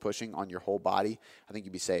 pulling to pushing on your whole body, I think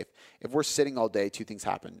you'd be safe. If we're sitting all day, 2 things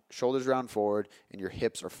happen. Shoulders round forward and your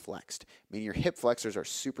hips are flexed, meaning your hip flexors are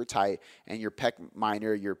super tight and your pec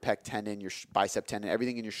minor, your pec tendon, your bicep tendon,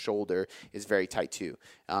 everything in your shoulder is very tight too,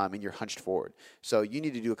 and you're hunched forward. So you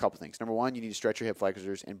need to do a couple things. Number 1, you need to stretch your hip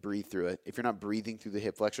flexors and breathe through it. If you're not breathing through the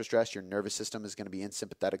hip flexor stress, your nervous system is going to be in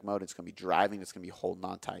sympathetic mode. It's going to be driving. It's going to be holding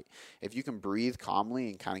on tight. If you can breathe calmly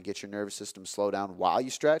and kind of get your nervous system slow down while you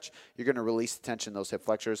stretch, you're going to release the tension in those hip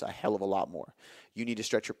flexors a hell of a lot more. You need to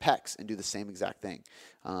stretch your pecs and do the same exact thing.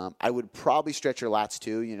 I would probably stretch your lats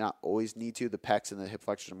too. You not always need to. The pecs and the hip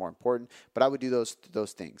flexors are more important, but I would do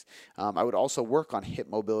those things. I would also work on hip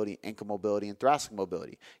mobility, ankle mobility, and thoracic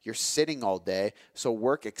mobility. You're sitting all day, so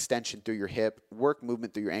work extension through your hip, work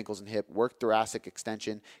movement through your ankles and hip, work thoracic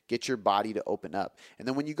extension, get your body to open up. And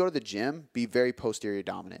then when you go to the gym, be very posterior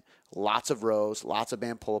dominant. Lots of rows, lots of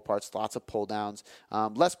band pull aparts, lots of pull downs,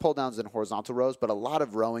 less pull downs than horizontal rows, but a lot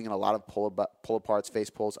of rowing and a lot of pull aparts, face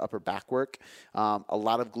pulls, upper back work, a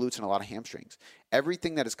lot of glutes and a lot of hamstrings.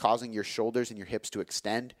 Everything that is causing your shoulders and your hips to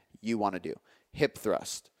extend, you want to do. Hip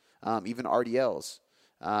thrust, even RDLs,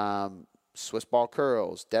 Swiss ball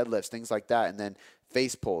curls, deadlifts, things like that. And then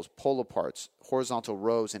face pulls, pull aparts, horizontal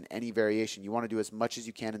rows, and any variation. You want to do as much as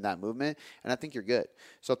you can in that movement, and I think you're good.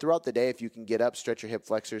 So throughout the day, if you can get up, stretch your hip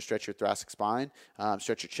flexors, stretch your thoracic spine,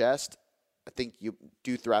 stretch your chest, I think you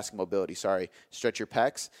do thoracic mobility, stretch your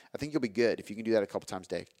pecs. I think you'll be good if you can do that a couple times a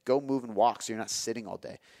day. Go move and walk so you're not sitting all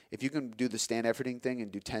day. If you can do the stand efforting thing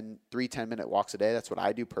and do 10-minute walks a day, that's what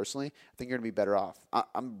I do personally, I think you're going to be better off.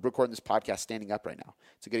 I'm recording this podcast standing up right now.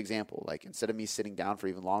 It's a good example. Like, instead of me sitting down for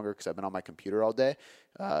even longer because I've been on my computer all day,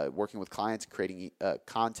 working with clients, creating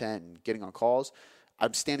content and getting on calls,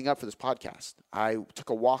 I'm standing up for this podcast. I took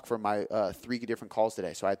a walk for my 3 different calls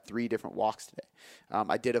today, so I had 3 different walks today.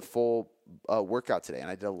 I did a full workout today, and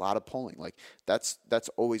I did a lot of pulling. Like, that's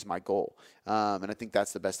always my goal, and I think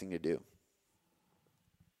that's the best thing to do.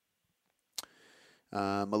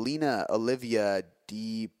 Melina Olivia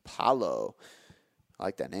Di Palo, I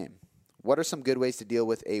like that name. What are some good ways to deal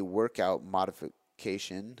with a workout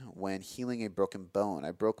modification when healing a broken bone?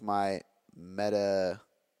 I broke my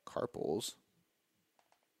metacarpals.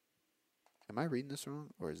 Am I reading this wrong,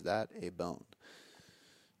 or is that a bone?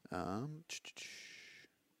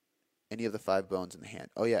 Any of the 5 bones in the hand.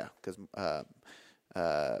 Oh, yeah, because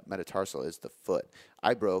metatarsal is the foot.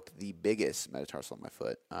 I broke the biggest metatarsal on my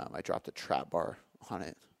foot. I dropped a trap bar on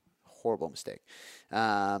it. Horrible mistake.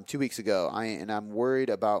 2 weeks ago, I'm worried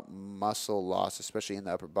about muscle loss, especially in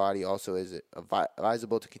the upper body. Also, is it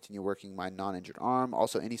advisable to continue working my non-injured arm?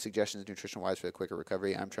 Also, any suggestions nutrition-wise for the quicker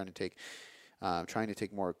recovery? I'm trying to take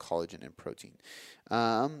more collagen and protein.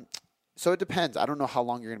 So it depends. I don't know how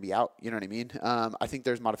long you're going to be out. You know what I mean? I think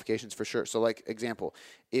there's modifications for sure. So, like, example,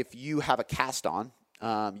 if you have a cast on,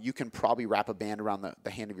 you can probably wrap a band around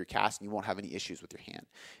the hand of your cast and you won't have any issues with your hand,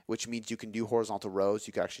 which means you can do horizontal rows.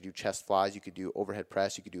 You can actually do chest flies. You could do overhead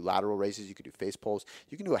press. You could do lateral raises. You could do face pulls.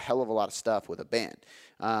 You can do a hell of a lot of stuff with a band.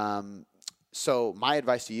 So my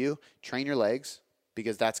advice to you, train your legs,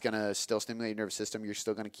 because that's going to still stimulate your nervous system. You're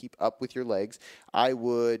still going to keep up with your legs. I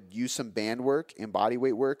would use some band work and body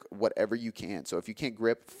weight work, whatever you can. So if you can't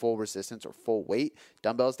grip full resistance or full weight,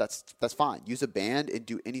 dumbbells, that's fine. Use a band and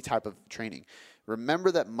do any type of training.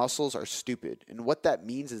 Remember that muscles are stupid. And what that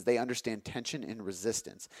means is they understand tension and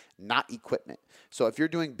resistance, not equipment. So if you're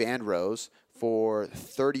doing band rows for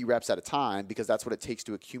 30 reps at a time, because that's what it takes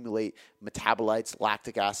to accumulate metabolites,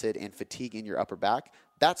 lactic acid, and fatigue in your upper back,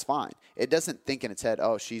 that's fine. It doesn't think in its head,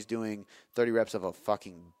 oh, she's doing 30 reps of a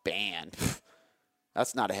fucking band.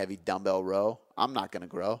 That's not a heavy dumbbell row. I'm not going to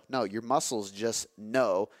grow. No, your muscles just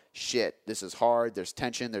know, shit, this is hard. There's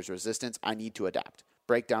tension. There's resistance. I need to adapt.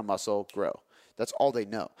 Break down muscle, grow. That's all they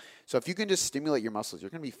know. So if you can just stimulate your muscles,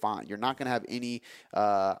 you're going to be fine. You're not going to have any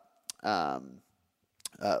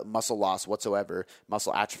muscle loss whatsoever,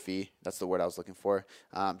 muscle atrophy, that's the word I was looking for,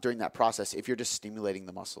 during that process if you're just stimulating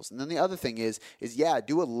the muscles. And then the other thing is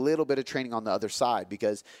do a little bit of training on the other side,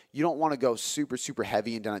 because you don't want to go super, super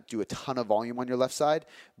heavy and not do a ton of volume on your left side,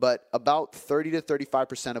 but about 30 to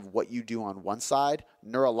 35% of what you do on one side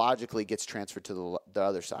neurologically gets transferred to the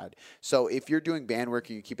other side. So if you're doing band work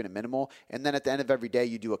and you're keeping it minimal, and then at the end of every day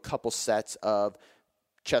you do a couple sets of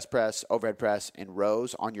chest press, overhead press, and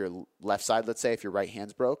rows on your left side, let's say, if your right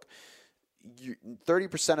hand's broke,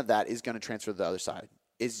 30% of that is going to transfer to the other side.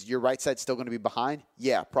 Is your right side still going to be behind?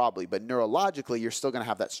 Yeah, probably. But neurologically, you're still going to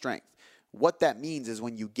have that strength. What that means is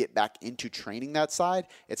when you get back into training that side,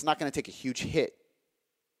 it's not going to take a huge hit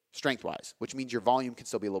strength-wise, which means your volume can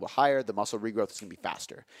still be a little bit higher. The muscle regrowth is going to be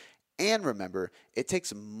faster. And remember, it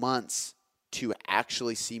takes months to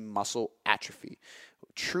actually see muscle atrophy.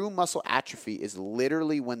 True muscle atrophy is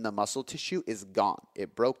literally when the muscle tissue is gone.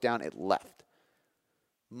 It broke down, it left.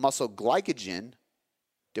 Muscle glycogen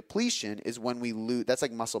depletion is when we lose. That's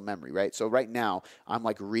like muscle memory, right? So right now, I'm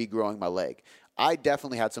like regrowing my leg. I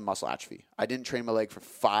definitely had some muscle atrophy. I didn't train my leg for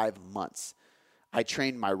 5 months. I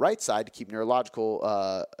trained my right side to keep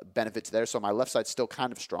neurological benefits there, so my left side's still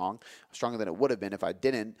kind of strong, stronger than it would have been if I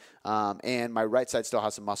didn't, and my right side still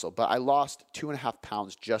has some muscle. But I lost 2.5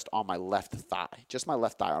 pounds just on my left thigh,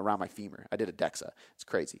 around my femur. I did a DEXA. It's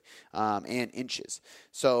crazy, and inches.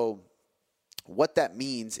 So what that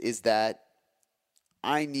means is that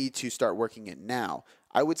I need to start working it now.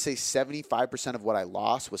 I would say 75% of what I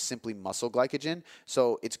lost was simply muscle glycogen,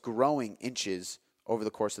 so it's growing inches over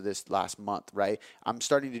the course of this last month, right? I'm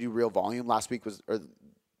starting to do real volume. Last week 2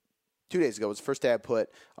 days ago was the first day I put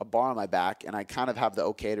a bar on my back, and I kind of have the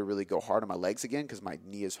okay to really go hard on my legs again because my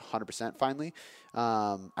knee is 100% finally.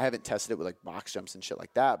 I haven't tested it with like box jumps and shit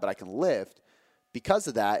like that, but I can lift. Because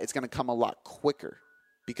of that, it's going to come a lot quicker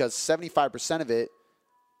because 75% of it,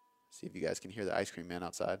 see if you guys can hear the ice cream man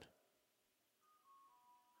outside.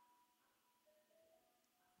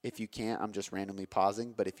 If you can't, I'm just randomly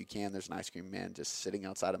pausing. But if you can, there's an ice cream man just sitting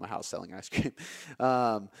outside of my house selling ice cream.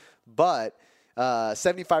 But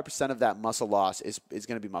 75% of that muscle loss is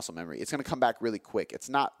going to be muscle memory. It's going to come back really quick. It's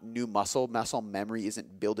not new muscle. Muscle memory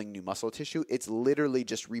isn't building new muscle tissue. It's literally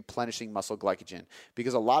just replenishing muscle glycogen,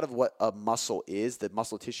 because a lot of what a muscle is, the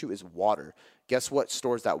muscle tissue, is water. Guess what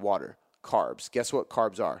stores that water? Carbs. Guess what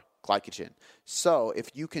carbs are? Glycogen. So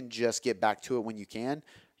if you can just get back to it when you can,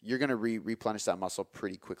 you're going to replenish that muscle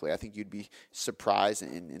pretty quickly. I think you'd be surprised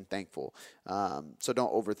and thankful. So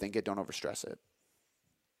don't overthink it. Don't overstress it.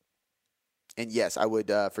 And yes, I would,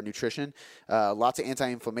 for nutrition, lots of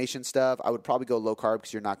anti-inflammation stuff. I would probably go low carb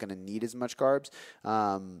because you're not going to need as much carbs.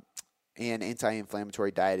 And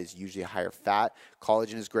anti-inflammatory diet is usually a higher fat.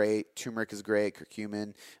 Collagen is great. Turmeric is great.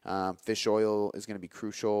 Curcumin. Fish oil is going to be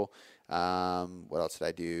crucial. What else did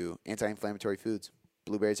I do? Anti-inflammatory foods.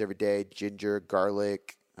 Blueberries every day. Ginger,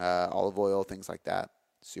 garlic, olive oil, things like that.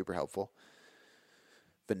 Super helpful.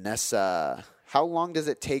 Vanessa, how long does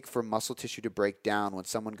it take for muscle tissue to break down when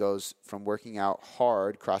someone goes from working out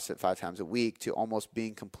hard, CrossFit 5 times a week, to almost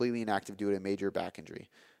being completely inactive due to a major back injury?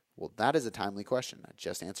 Well, that is a timely question. I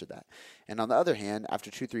just answered that. And on the other hand, after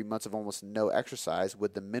 2-3 months of almost no exercise,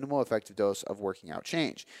 would the minimal effective dose of working out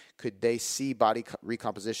change? Could they see body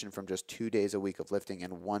recomposition from just 2 days a week of lifting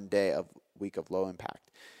and 1 day a week of low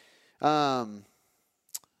impact? Let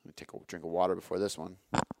me take a drink of water before this one.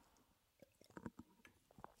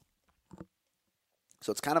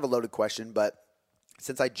 So it's kind of a loaded question, but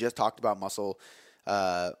since I just talked about muscle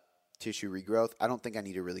tissue regrowth, I don't think I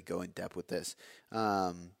need to really go in depth with this.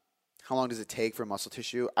 How long does it take for muscle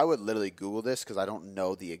tissue? I would literally Google this because I don't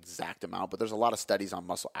know the exact amount, but there's a lot of studies on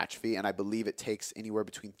muscle atrophy, and I believe it takes anywhere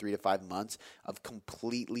between 3 to 5 months of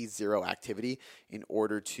completely zero activity in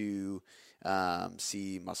order to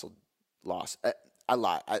see muscle loss. I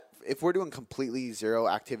lie. If we're doing completely zero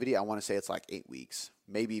activity, I want to say it's like 8 weeks,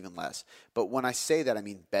 maybe even less. But when I say that, I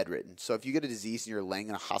mean bedridden. So if you get a disease and you're laying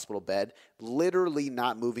in a hospital bed, literally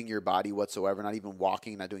not moving your body whatsoever, not even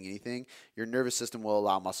walking, not doing anything, your nervous system will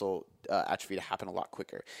allow muscle atrophy to happen a lot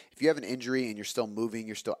quicker. If you have an injury and you're still moving,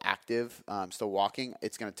 you're still active, still walking,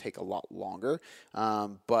 it's going to take a lot longer,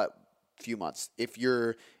 but few months. If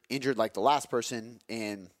you're injured like the last person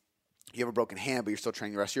and you have a broken hand, but you're still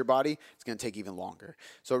training the rest of your body, it's going to take even longer.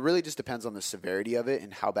 So it really just depends on the severity of it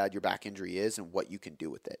and how bad your back injury is and what you can do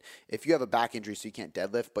with it. If you have a back injury so you can't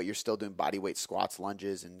deadlift, but you're still doing body weight squats,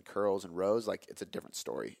 lunges, and curls and rows, like it's a different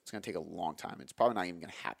story. It's going to take a long time. It's probably not even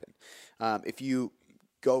going to happen. If you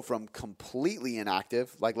go from completely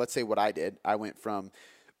inactive, like let's say what I did,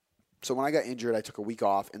 so when I got injured, I took a week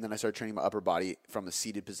off, and then I started training my upper body from the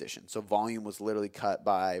seated position. So volume was literally cut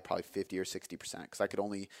by probably 50 or 60% because I could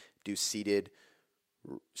only do seated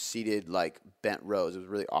like bent rows. It was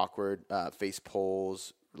really awkward. Face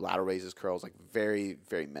pulls, lateral raises, curls, like very,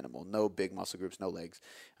 very minimal. No big muscle groups, no legs.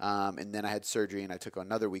 And then I had surgery, and I took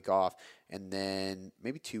another week off, and then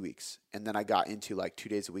maybe 2 weeks. And then I got into like 2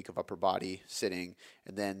 days a week of upper body sitting,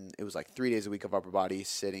 and then it was like 3 days a week of upper body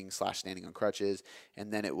sitting/standing on crutches,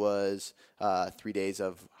 and then it was 3 days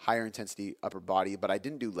of higher intensity upper body, but I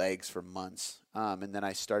didn't do legs for months. And then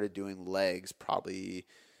I started doing legs probably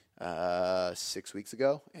 6 weeks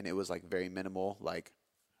ago, and it was like very minimal, like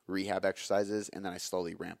rehab exercises, and then I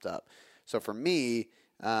slowly ramped up. So for me,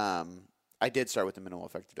 I did start with the minimal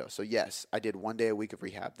effective dose. So yes, I did 1 day a week of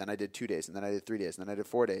rehab, then I did 2 days, and then I did 3 days, and then I did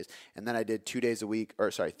 4 days, and then I did 3 days a week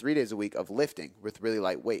of lifting with really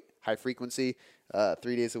light weight, high frequency,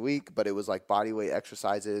 3 days a week, but it was like body weight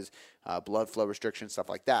exercises, blood flow restriction, stuff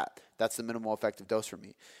like that. That's the minimal effective dose for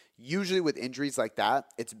me. Usually with injuries like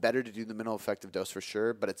that, it's better to do the minimal effective dose for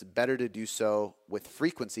sure, but it's better to do so with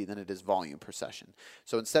frequency than it is volume per session.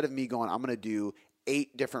 So instead of me going, I'm going to do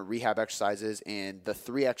 8 different rehab exercises and the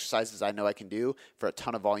 3 exercises I know I can do for a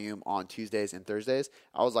ton of volume on Tuesdays and Thursdays,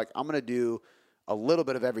 I was like, I'm going to do a little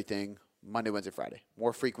bit of everything Monday, Wednesday, Friday.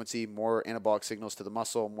 More frequency, more anabolic signals to the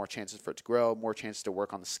muscle, more chances for it to grow, more chances to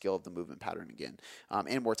work on the skill of the movement pattern again,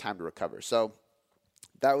 and more time to recover. So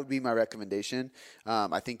that would be my recommendation.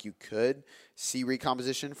 I think you could see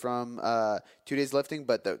recomposition from 2 days lifting,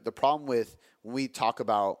 but the problem with when we talk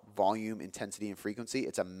about volume, intensity, and frequency,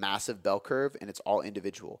 it's a massive bell curve, and it's all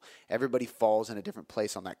individual. Everybody falls in a different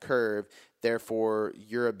place on that curve. Therefore,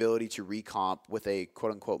 your ability to recomp with a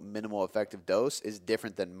quote-unquote minimal effective dose is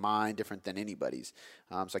different than mine, different than anybody's.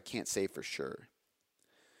 So I can't say for sure.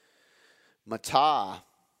 Mata,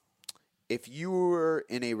 if you were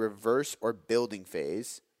in a reverse or building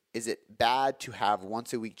phase, is it bad to have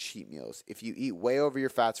once a week cheat meals? If you eat way over your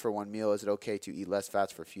fats for one meal, is it okay to eat less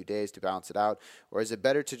fats for a few days to balance it out? Or is it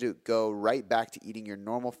better to go right back to eating your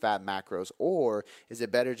normal fat macros? Or is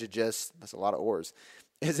it better to just, that's a lot of ors,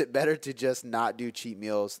 Is it better to just not do cheat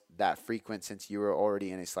meals that frequent since you were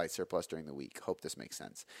already in a slight surplus during the week? Hope this makes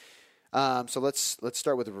sense. So let's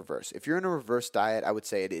start with the reverse. If you're in a reverse diet, I would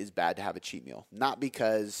say it is bad to have a cheat meal. Not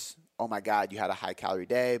because, oh my God, you had a high calorie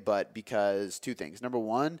day, but because two things. Number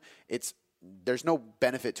one, there's no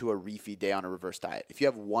benefit to a refeed day on a reverse diet. If you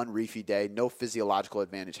have one refeed day, no physiological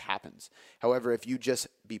advantage happens. However, if you just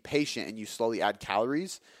be patient and you slowly add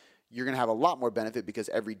calories, you're going to have a lot more benefit because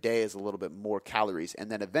every day is a little bit more calories. And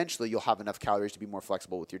then eventually you'll have enough calories to be more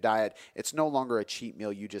flexible with your diet. It's no longer a cheat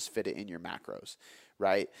meal. You just fit it in your macros,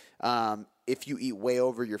 right? If you eat way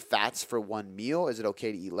over your fats for one meal, is it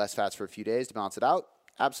okay to eat less fats for a few days to balance it out?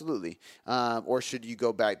 Absolutely. Or should you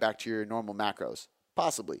go back to your normal macros?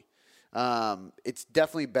 Possibly. It's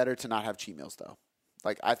definitely better to not have cheat meals though.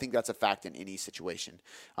 Like, I think that's a fact in any situation.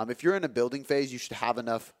 If you're in a building phase, you should have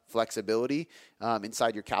enough flexibility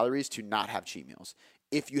inside your calories to not have cheat meals.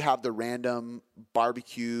 If you have the random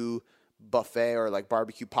barbecue buffet or like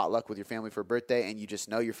barbecue potluck with your family for a birthday and you just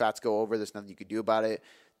know your fats go over, there's nothing you can do about it,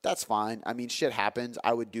 that's fine. I mean, shit happens.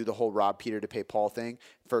 I would do the whole rob Peter to pay Paul thing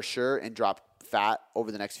for sure and drop fat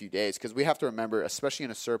over the next few days because we have to remember, especially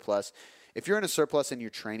in a surplus, if you're in a surplus and you're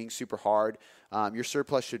training super hard, your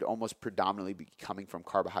surplus should almost predominantly be coming from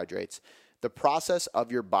carbohydrates. The process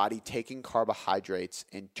of your body taking carbohydrates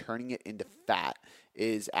and turning it into fat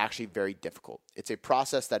is actually very difficult. It's a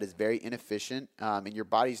process that is very inefficient, and your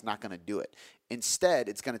body's not going to do it. Instead,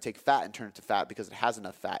 it's going to take fat and turn it to fat because it has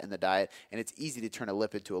enough fat in the diet, and it's easy to turn a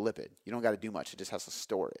lipid to a lipid. You don't got to do much. It just has to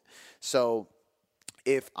store it. So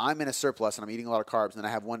if I'm in a surplus and I'm eating a lot of carbs, and then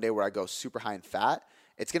I have one day where I go super high in fat,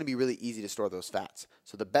 it's going to be really easy to store those fats.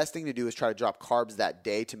 So the best thing to do is try to drop carbs that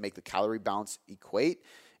day to make the calorie balance equate,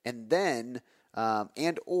 and then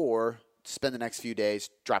or spend the next few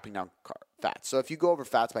days dropping down fats. So if you go over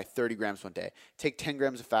fats by 30 grams one day, take 10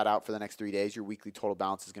 grams of fat out for the next 3 days, your weekly total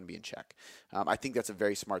balance is going to be in check. I think that's a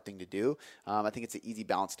very smart thing to do. I think it's an easy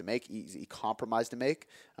balance to make, easy compromise to make.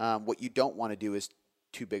 What you don't want to do is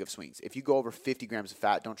too big of swings. If you go over 50 grams of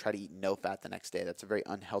fat, don't try to eat no fat the next day. That's a very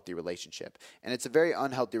unhealthy relationship. And it's a very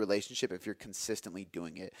unhealthy relationship if you're consistently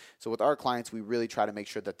doing it. So with our clients, we really try to make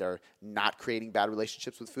sure that they're not creating bad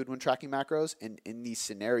relationships with food when tracking macros. And in these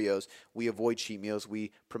scenarios, we avoid cheat meals.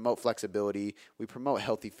 We promote flexibility. We promote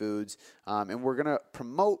healthy foods. And we're going to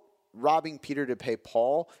promote robbing Peter to pay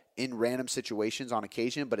Paul in random situations on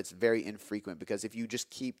occasion, but it's very infrequent because if you just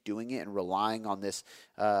keep doing it and relying on this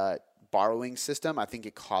borrowing system, I think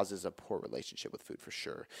it causes a poor relationship with food for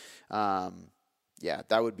sure. Yeah,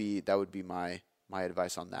 that would be my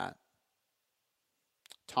advice on that.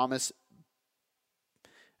 Thomas, I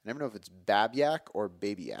never know if it's Babyak or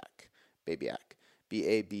Babyak. Babyak.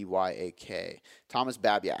 Babyak. Thomas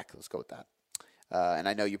Babyak. Let's go with that. And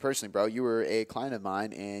I know you personally, bro. You were a client of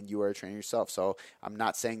mine, and you are a trainer yourself. So I'm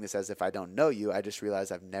not saying this as if I don't know you. I just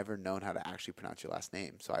realized I've never known how to actually pronounce your last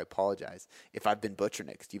name. So I apologize if I've been butchering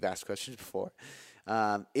it because you've asked questions before.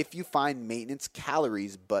 If you find maintenance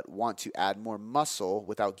calories but want to add more muscle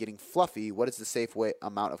without getting fluffy, what is the safe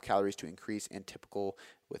amount of calories to increase and typically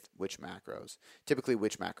which macros?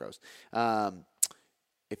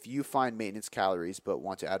 If you find maintenance calories but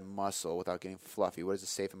want to add muscle without getting fluffy, what is the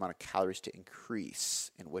safe amount of calories to increase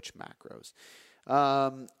in which macros?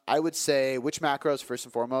 I would say which macros, first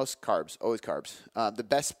and foremost, carbs, always carbs. The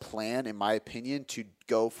best plan, in my opinion, to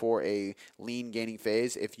go for a lean gaining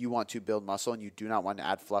phase, if you want to build muscle and you do not want to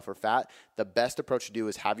add fluff or fat, the best approach to do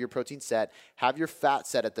is have your protein set, have your fat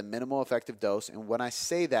set at the minimal effective dose. And when I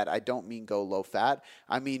say that, I don't mean go low fat.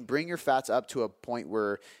 I mean bring your fats up to a point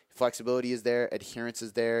where flexibility is there, adherence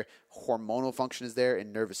is there, hormonal function is there,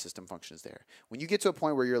 and nervous system function is there. When you get to a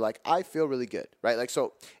point where you're like, I feel really good, right? Like,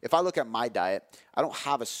 so if I look at my diet, I don't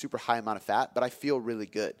have a super high amount of fat, but I feel really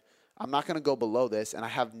good. I'm not going to go below this, and I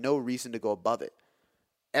have no reason to go above it.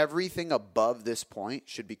 Everything above this point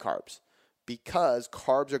should be carbs because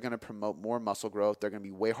carbs are going to promote more muscle growth. They're going to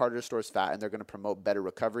be way harder to store as fat, and they're going to promote better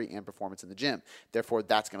recovery and performance in the gym. Therefore,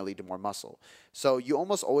 that's going to lead to more muscle. So you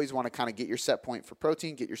almost always want to kind of get your set point for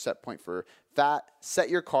protein, get your set point for fat, set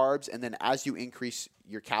your carbs, and then as you increase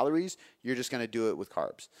your calories, you're just going to do it with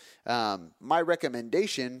carbs. My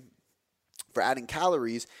recommendation for adding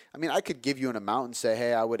calories, I mean, I could give you an amount and say,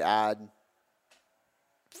 hey, I would add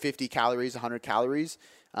 50 calories, 100 calories,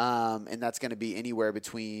 and that's going to be anywhere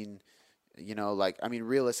between,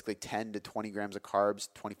 realistically 10 to 20 grams of carbs,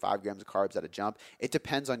 25 grams of carbs at a jump. It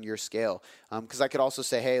depends on your scale. Because I could also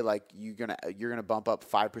say, hey, like you're gonna bump up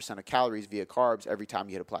 5% of calories via carbs every time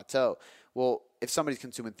you hit a plateau. Well, if somebody's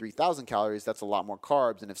consuming 3,000 calories, that's a lot more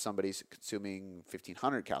carbs than if somebody's consuming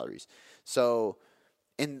 1,500 calories. So,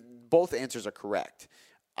 and both answers are correct.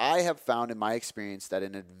 I have found in my experience that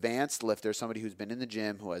an advanced lifter, somebody who's been in the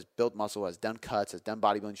gym, who has built muscle, has done cuts, has done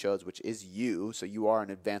bodybuilding shows, which is you, so you are an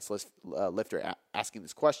advanced lifter asking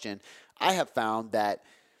this question, I have found that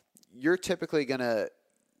you're typically going to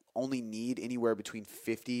only need anywhere between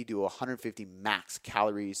 50 to 150 max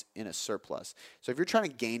calories in a surplus. So if you're trying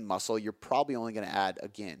to gain muscle, you're probably only going to add,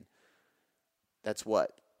 again, that's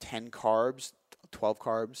what, 10 carbs, 12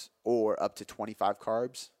 carbs, or up to 25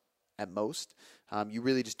 carbs at most. You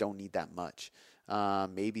really just don't need that much.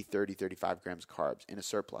 Maybe 30, 35 grams of carbs in a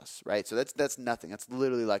surplus, right? So that's nothing. That's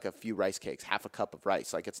literally like a few rice cakes, half a cup of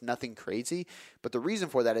rice. Like, it's nothing crazy. But the reason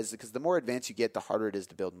for that is because the more advanced you get, the harder it is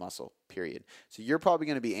to build muscle, period. So you're probably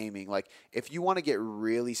going to be aiming, like, if you want to get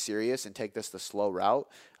really serious and take this the slow route,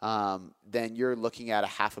 then you're looking at a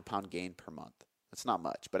half a pound gain per month. That's not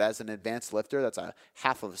much. But as an advanced lifter, that's a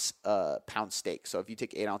half of a pound steak. So if you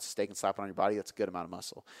take 8 ounces steak and slap it on your body, that's a good amount of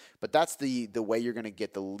muscle. But that's the way you're going to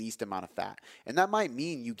get the least amount of fat. And that might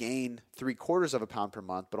mean you gain 3/4 of a pound per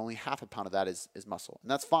month, but only half a pound of that is muscle.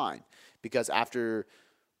 And that's fine, because after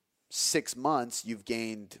 6 months, you've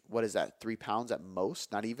gained, what is that, 3 pounds at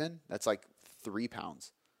most? Not even? That's like 3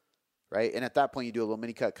 pounds. Right? And at that point, you do a little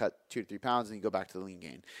mini cut 2 to 3 pounds, and you go back to the lean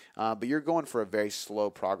gain. But you're going for a very slow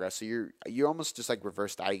progress. So you're almost just like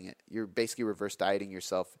reverse dieting it. You're basically reverse dieting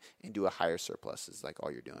yourself into a higher surplus is like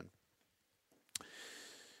all you're doing.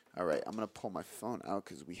 All right, I'm going to pull my phone out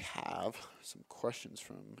because we have some questions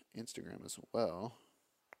from Instagram as well.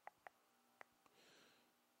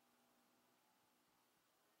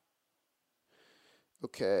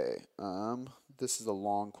 Okay, this is a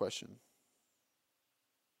long question.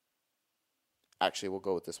 Actually, we'll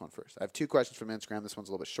go with this one first. I have 2 questions from Instagram. This one's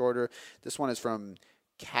a little bit shorter. This one is from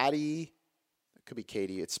Catty. It could be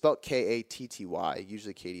Katie. It's spelled Katty.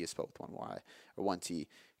 Usually Katie is spelled with 1 Y or 1 T.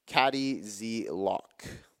 Catty Z Lock.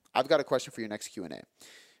 I've got a question for your next Q&A.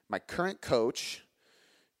 My current coach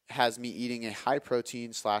has me eating a high protein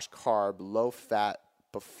 / carb, low fat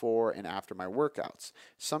before and after my workouts.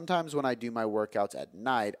 Sometimes when I do my workouts at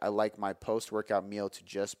night, I like my post-workout meal to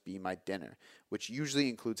just be my dinner, which usually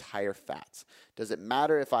includes higher fats. Does it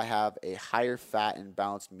matter if I have a higher fat and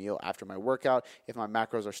balanced meal after my workout, if my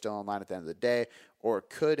macros are still in line at the end of the day, or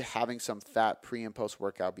could having some fat pre and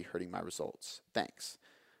post-workout be hurting my results? Thanks.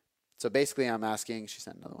 So basically I'm asking, she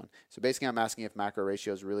sent another one. So basically I'm asking if macro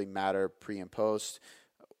ratios really matter pre and post,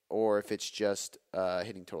 or if it's just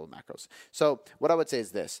hitting total macros. So what I would say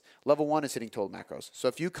is this. Level 1 is hitting total macros. So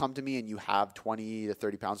if you come to me and you have 20 to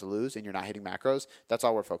 30 pounds to lose and you're not hitting macros, that's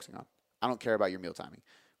all we're focusing on. I don't care about your meal timing.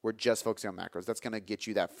 We're just focusing on macros. That's going to get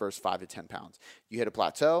you that first 5 to 10 pounds. You hit a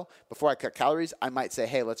plateau. Before I cut calories, I might say,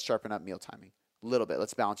 hey, let's sharpen up meal timing. A little bit.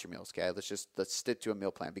 Let's balance your meals, okay? Let's stick to a meal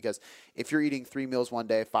plan, because if you're eating 3 meals one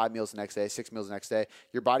day, 5 meals the next day, 6 meals the next day,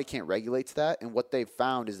 your body can't regulate to that. And what they've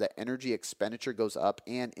found is that energy expenditure goes up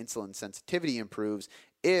and insulin sensitivity improves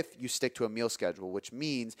if you stick to a meal schedule, which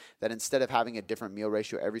means that instead of having a different meal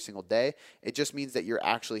ratio every single day, it just means that you're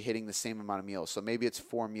actually hitting the same amount of meals. So maybe it's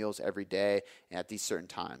 4 meals every day at these certain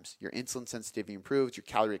times. Your insulin sensitivity improves, your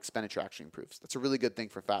calorie expenditure actually improves. That's a really good thing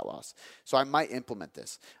for fat loss. So I might implement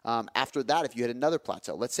this. After that, if you hit another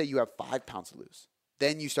plateau, let's say you have 5 pounds to lose,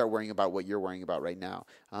 then you start worrying about what you're worrying about right now.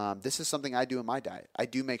 This is something I do in my diet. I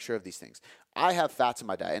do make sure of these things. I have fats in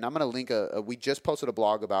my diet, and I'm going to link we just posted a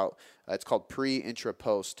blog about, it's called Pre, Intra,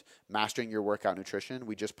 Post, Mastering Your Workout Nutrition.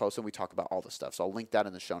 We just posted, and we talk about all this stuff. So I'll link that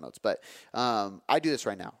in the show notes. But I do this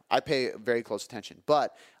right now. I pay very close attention.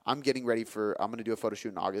 But I'm getting ready I'm going to do a photo shoot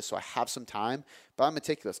in August, so I have some time. But I'm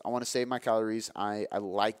meticulous. I want to save my calories. I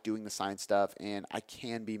like doing the science stuff, and I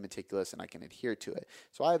can be meticulous, and I can adhere to it.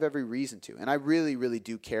 So I have every reason to. And I really, really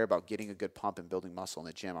do care about getting a good pump and building muscle in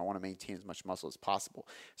the gym. I want to maintain as much muscle as possible.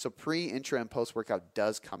 So pre, intra, and post-workout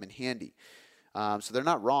does come in handy. So they're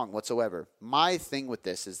not wrong whatsoever. My thing with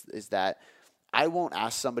this is that I won't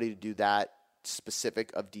ask somebody to do that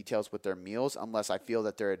specific of details with their meals unless I feel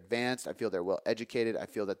that they're advanced, I feel they're well educated, I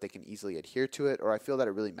feel that they can easily adhere to it, or I feel that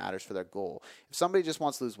it really matters for their goal. If somebody just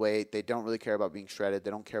wants to lose weight, they don't really care about being shredded,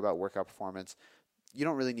 they don't care about workout performance, you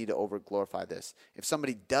don't really need to over glorify this. If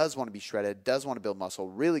somebody does want to be shredded, does want to build muscle,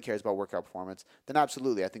 really cares about workout performance, then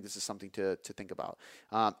absolutely, I think this is something to think about.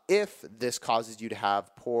 If this causes you to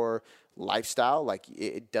have poor lifestyle, like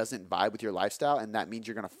it doesn't vibe with your lifestyle, and that means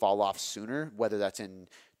you're going to fall off sooner, whether that's in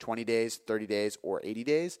 20 days, 30 days, or 80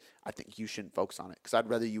 days, I think you shouldn't focus on it, because I'd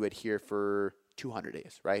rather you adhere for 200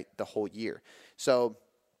 days, right? The whole year. So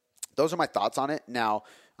those are my thoughts on it. Now,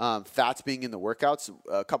 fats being in the workouts,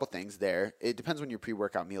 a couple things there. It depends when your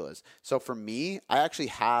pre-workout meal is. So for me, I actually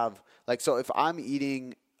have, so if I'm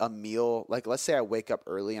eating a meal, let's say I wake up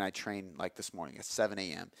early and I train like this morning at 7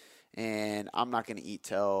 a.m., and I'm not going to eat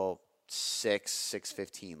till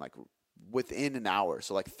 6:15, like within an hour.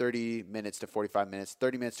 So like 30 minutes to 45 minutes,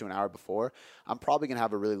 30 minutes to an hour before, I'm probably going to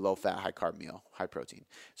have a really low fat, high carb meal, high protein.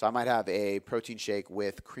 So I might have a protein shake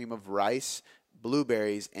with cream of rice,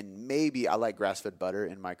 blueberries, and maybe I like grass-fed butter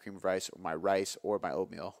in my cream of rice or my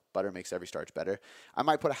oatmeal. Butter makes every starch better. I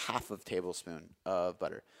might put a half of tablespoon of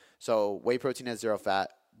butter. So whey protein has 0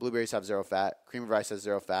 fat, blueberries have 0 fat, cream of rice has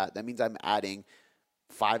 0 fat. That means I'm adding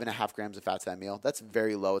 5.5 grams of fat to that meal. That's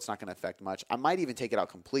very low. It's not going to affect much. I might even take it out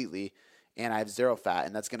completely, and I have 0 fat,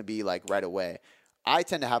 and that's going to be like right away. I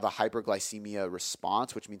tend to have a hyperglycemia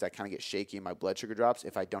response, which means I kind of get shaky and my blood sugar drops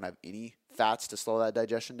if I don't have any fats to slow that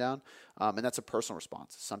digestion down. And that's a personal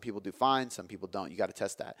response. Some people do fine, some people don't. You got to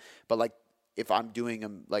test that. But like if I'm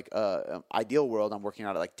doing ideal world, I'm working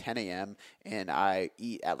out at like 10 a.m. and I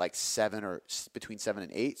eat at like 7 or between 7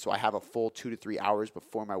 and 8. So I have a full 2 to 3 hours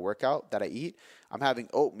before my workout that I eat. I'm having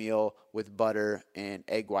oatmeal with butter and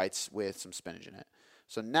egg whites with some spinach in it.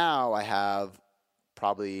 So now I have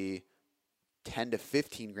probably 10 to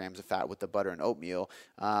 15 grams of fat with the butter and oatmeal,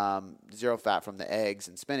 0 fat from the eggs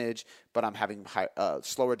and spinach, but I'm having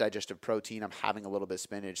slower digestive protein. I'm having a little bit of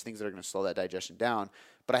spinach, things that are going to slow that digestion down.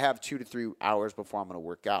 But I have 2 to 3 hours before I'm going to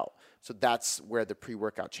work out. So that's where the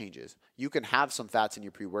pre-workout changes. You can have some fats in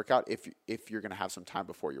your pre-workout if you're going to have some time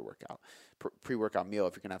before your workout. Pre-workout meal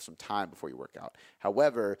if you're going to have some time before you work out.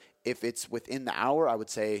 However, if it's within the hour, I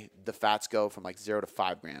would say the fats go from like 0 to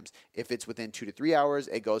 5 grams. If it's within 2 to 3 hours,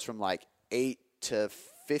 it goes from like 8 to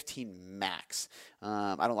 15 max.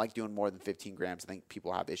 I don't like doing more than 15 grams. I think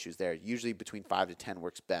people have issues there. Usually between 5 to 10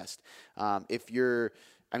 works best. If you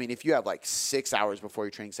have like 6 hours before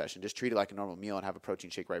your training session, just treat it like a normal meal and have a protein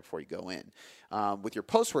shake right before you go in. With your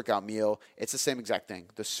post-workout meal, it's the same exact thing.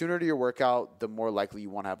 The sooner to your workout, the more likely you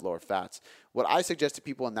want to have lower fats. What I suggest to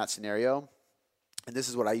people in that scenario, and this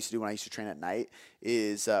is what I used to do when I used to train at night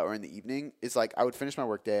or in the evening, is like I would finish my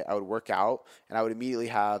workday, I would work out, and I would immediately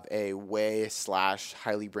have a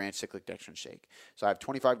whey/highly branched cyclic dextrin shake. So I have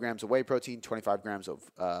 25 grams of whey protein, 25 grams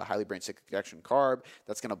of highly branched cyclic dextrin carb.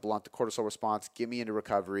 That's going to blunt the cortisol response, get me into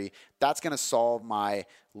recovery. That's going to solve my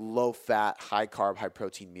low-fat, high-carb,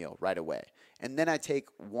 high-protein meal right away. And then I take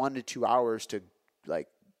 1 to 2 hours to like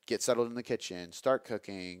get settled in the kitchen, start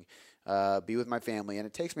cooking, be with my family, and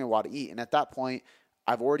it takes me a while to eat. And at that point,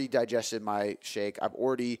 I've already digested my shake. I've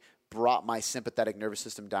already brought my sympathetic nervous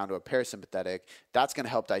system down to a parasympathetic. That's going to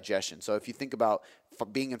help digestion. So if you think about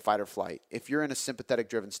being in fight or flight, if you're in a sympathetic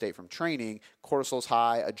driven state from training, cortisol's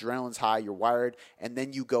high, adrenaline's high, you're wired, and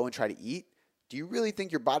then you go and try to eat, do you really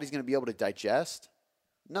think your body's going to be able to digest?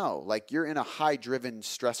 No, like you're in a high-driven,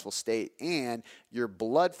 stressful state, and your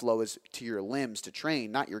blood flow is to your limbs to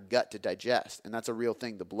train, not your gut to digest. And that's a real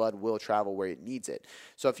thing. The blood will travel where it needs it.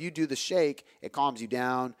 So if you do the shake, it calms you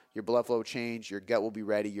down, your blood flow will change, your gut will be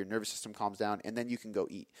ready, your nervous system calms down, and then you can go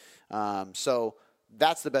eat. So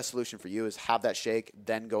that's the best solution for you is have that shake,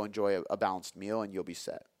 then go enjoy a balanced meal, and you'll be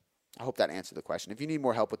set. I hope that answered the question. If you need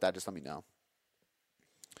more help with that, just let me know.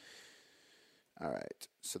 All right,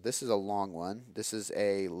 so this is a long one. This is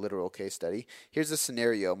a literal case study. Here's a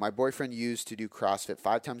scenario. My boyfriend used to do CrossFit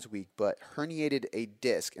 5 times a week, but herniated a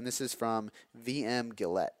disc, and this is from VM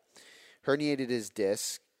Gillette. Herniated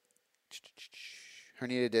disc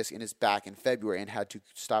in his back in February and had to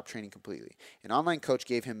stop training completely. An online coach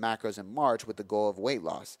gave him macros in March with the goal of weight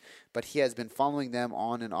loss, but he has been following them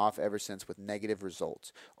on and off ever since with negative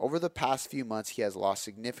results. Over the past few months, he has lost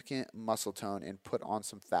significant muscle tone and put on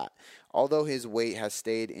some fat, although his weight has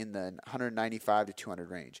stayed in the 195 to 200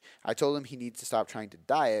 range. I told him he needs to stop trying to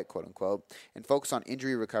diet, quote unquote, and focus on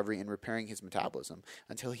injury recovery and repairing his metabolism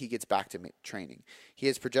until he gets back to training. He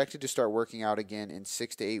is projected to start working out again in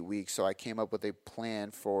 6 to 8 weeks, so I came up with a plan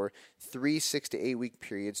for 3 6 to 8 week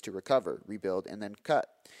periods to recover, rebuild, and then cut.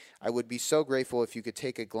 I would be so grateful if you could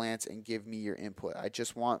take a glance and give me your input. I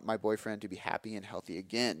just want my boyfriend to be happy and healthy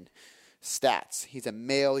again. Stats. He's a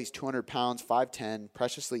male. He's 200 pounds, 5'10",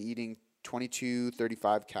 preciously eating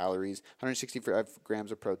 2235 calories, 165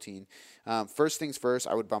 grams of protein. First things first,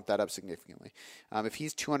 I would bump that up significantly. If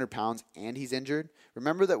he's 200 pounds and he's injured,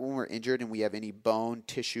 remember that when we're injured and we have any bone,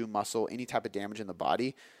 tissue, muscle, any type of damage in the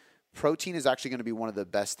body, protein is actually going to be one of the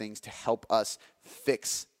best things to help us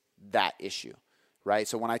fix that issue, right?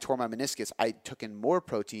 So when I tore my meniscus, I took in more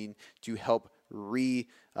protein to help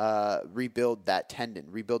rebuild that tendon,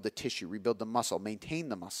 rebuild the tissue, rebuild the muscle, maintain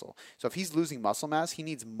the muscle. So if he's losing muscle mass, he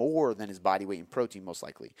needs more than his body weight in protein, most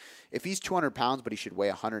likely. If he's 200 pounds, but he should weigh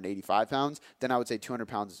 185 pounds, then I would say 200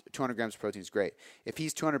 grams of protein is great. If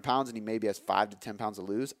he's 200 pounds and he maybe has 5 to 10 pounds to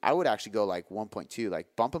lose, I would actually go like 1.2, like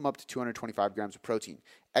bump him up to 225 grams of protein.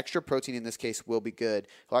 Extra protein in this case will be good.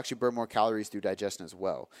 He'll actually burn more calories through digestion as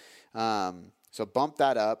well. So bump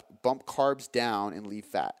that up, bump carbs down, and leave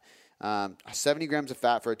fat. 70 grams of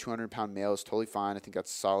fat for a 200-pound male is totally fine. I think that's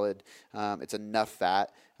solid. It's enough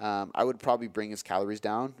fat. I would probably bring his calories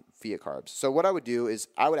down via carbs. So what I would do is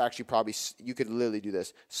I would actually you could literally do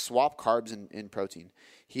this, swap carbs in protein.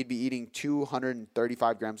 He'd be eating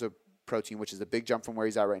 235 grams of protein, which is a big jump from where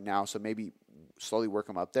he's at right now, so maybe slowly work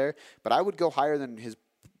him up there. But I would go higher than his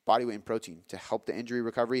body weight in protein to help the injury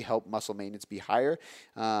recovery, help muscle maintenance be higher,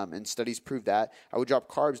 and studies prove that. I would drop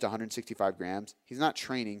carbs to 165 grams. He's not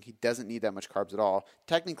training. He doesn't need that much carbs at all.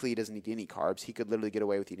 Technically, he doesn't need any carbs. He could literally get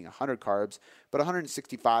away with eating 100 carbs, but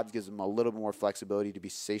 165 gives him a little more flexibility to be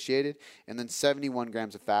satiated. And then 71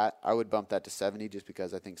 grams of fat, I would bump that to 70 just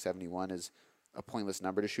because I think 71 is a pointless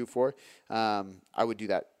number to shoot for. I would do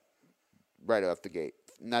that right off the gate.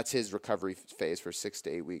 And that's his recovery phase for 6 to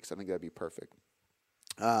 8 weeks. I think that'd be perfect.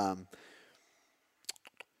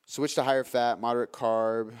 Switch to higher fat, moderate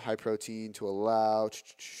carb, high protein to allow.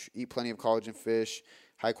 Eat plenty of collagen fish,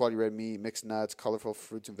 high quality red meat, mixed nuts, colorful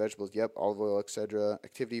fruits and vegetables. Yep, olive oil, etc.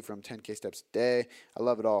 Activity from 10K steps a day. I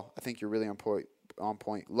love it all. I think you're really on point.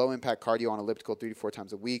 Low impact cardio on elliptical 3 to 4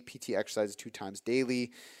 times a week. PT exercises 2 times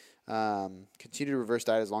daily. Continue to reverse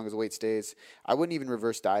diet as long as the weight stays. I wouldn't even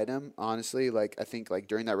reverse diet him, honestly. Like, I think like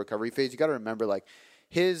during that recovery phase, you got to remember like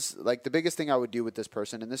the biggest thing I would do with this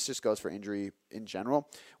person, and this just goes for injury in general,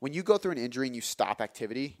 when you go through an injury and you stop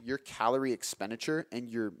activity, your calorie expenditure and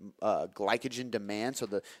your glycogen demand, so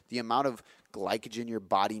the amount of glycogen your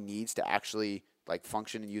body needs to actually like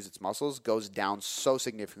function and use its muscles goes down so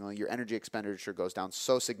significantly. Your energy expenditure goes down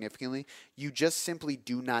so significantly. You just simply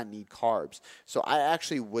do not need carbs. So I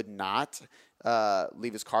actually would not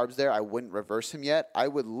leave his carbs there. I wouldn't reverse him yet. I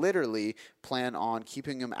would literally plan on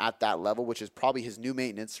keeping him at that level, which is probably his new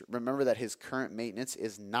maintenance. Remember that his current maintenance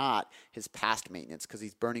is not his past maintenance because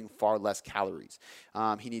he's burning far less calories.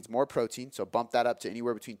 He needs more protein, so bump that up to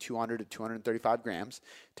anywhere between 200 to 235 grams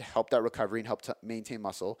to help that recovery and help to maintain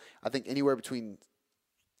muscle. I think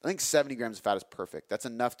 70 grams of fat is perfect. That's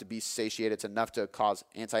enough to be satiated. It's enough to cause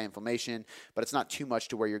anti-inflammation, but it's not too much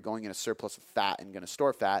to where you're going in a surplus of fat and going to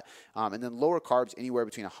store fat. And then lower carbs anywhere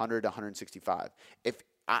between 100 to 165. If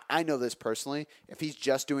I know this personally, if he's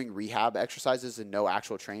just doing rehab exercises and no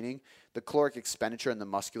actual training, the caloric expenditure and the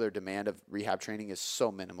muscular demand of rehab training is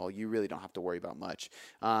so minimal. You really don't have to worry about much.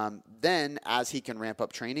 Then as he can ramp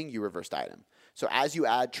up training, you reverse diet him. So as you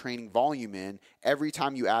add training volume in, every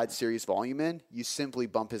time you add serious volume in, you simply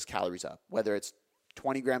bump his calories up, whether it's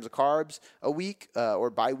 20 grams of carbs a week or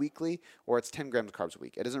bi-weekly, or it's 10 grams of carbs a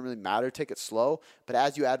week. It doesn't really matter. Take it slow. But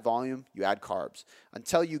as you add volume, you add carbs.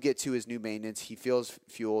 Until you get to his new maintenance, he feels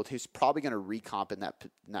fueled. He's probably going to recomp in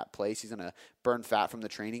that place. He's going to burn fat from the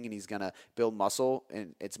training, and he's going to build muscle.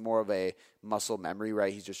 And it's more of a muscle memory,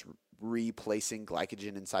 right? He's just replacing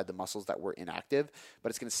glycogen inside the muscles that were inactive, but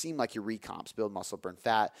it's going to seem like your recomps, build muscle, burn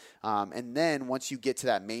fat. And then once you get to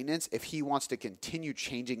that maintenance, if he wants to continue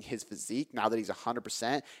changing his physique now that he's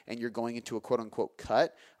 100% and you're going into a quote unquote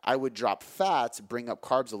cut, I would drop fats, bring up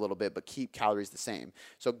carbs a little bit, but keep calories the same.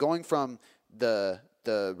 So going from going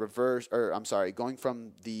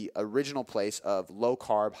from the original place of low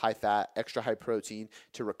carb, high fat, extra high protein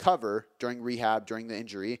to recover during rehab, during the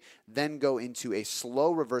injury, then go into a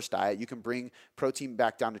slow reverse diet. You can bring protein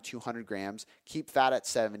back down to 200 grams, keep fat at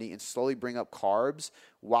 70, and slowly bring up carbs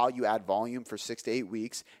while you add volume for 6 to 8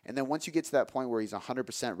 weeks. And then once you get to that point where he's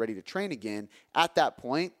 100% ready to train again, at that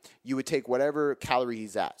point, you would take whatever calorie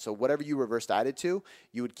he's at. So whatever you reverse dieted to,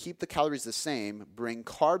 you would keep the calories the same, bring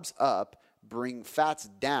carbs up, bring fats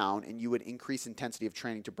down, and you would increase intensity of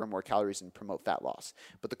training to burn more calories and promote fat loss.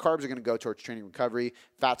 But the carbs are going to go towards training recovery.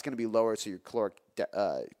 Fat's going to be lower, so your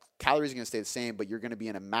calories are going to stay the same, but you're going to be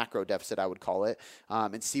in a macro deficit, I would call it,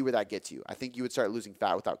 and see where that gets you. I think you would start losing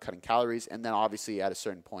fat without cutting calories, and then obviously at a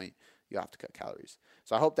certain point, you have to cut calories.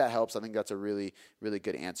 So I hope that helps. I think that's a really, really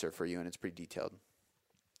good answer for you, and it's pretty detailed.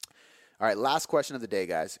 All right, last question of the day,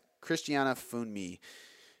 guys. Christiana Funmi,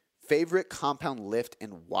 favorite compound lift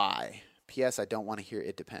and why? P.S. I don't want to hear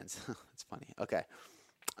it depends. That's funny. Okay.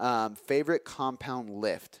 Favorite compound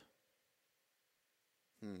lift?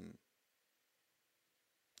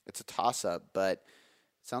 It's a toss-up, but it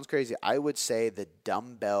sounds crazy. I would say the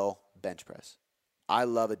dumbbell bench press. I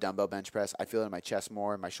love a dumbbell bench press. I feel it in my chest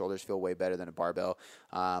more, and my shoulders feel way better than a barbell.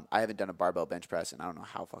 I haven't done a barbell bench press in I don't know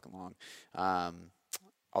how fucking long.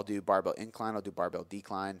 I'll do barbell incline. I'll do barbell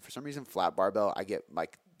decline. For some reason, flat barbell, I get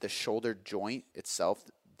like the shoulder joint itself,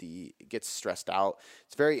 it gets stressed out.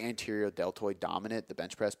 It's very anterior deltoid dominant, the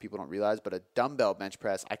bench press. People don't realize, but a dumbbell bench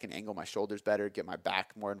press, I can angle my shoulders better, get my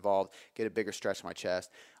back more involved, get a bigger stretch in my chest.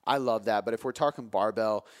 I love that. But if we're talking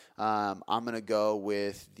barbell, I'm going to go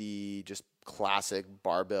with the just classic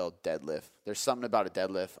barbell deadlift. There's something about a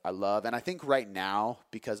deadlift I love. And I think right now,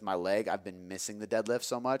 because my leg, I've been missing the deadlift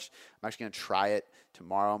so much, I'm actually going to try it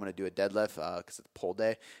tomorrow. I'm going to do a deadlift because it's pull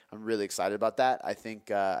day. I'm really excited about that. I think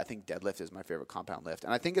deadlift is my favorite compound lift.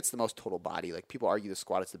 And I think it's the most total body. Like, people argue the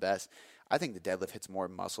squat is the best. I think the deadlift hits more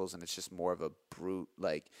muscles, and it's just more of a brute.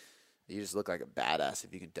 Like, you just look like a badass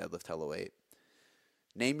if you can deadlift hella weight.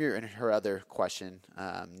 And her other question,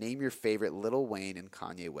 name your favorite Lil Wayne and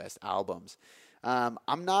Kanye West albums.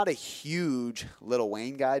 I'm not a huge Lil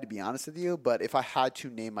Wayne guy, to be honest with you, but if I had to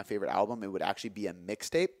name my favorite album, it would actually be a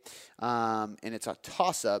mixtape. And it's a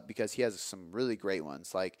toss-up because he has some really great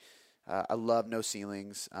ones. Like, I love No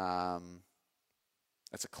Ceilings.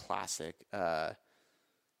 That's a classic. I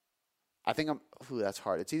think that's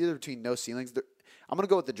hard. It's either between No Ceilings. I'm going to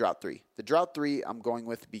go with The Drought 3. The Drought 3 I'm going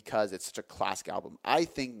with because it's such a classic album. I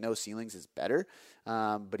think No Ceilings is better,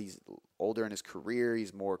 but he's older in his career.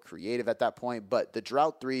 He's more creative at that point. But The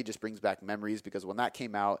Drought 3 just brings back memories because when that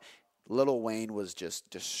came out, Lil Wayne was just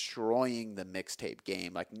destroying the mixtape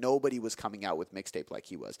game. Like, nobody was coming out with mixtape like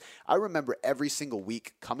he was. I remember every single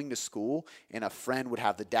week coming to school, and a friend would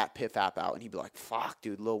have the Dat Piff app out, and he'd be like, fuck,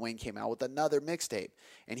 dude, Lil Wayne came out with another mixtape.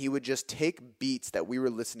 And he would just take beats that we were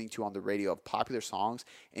listening to on the radio of popular songs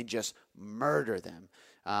and just murder them.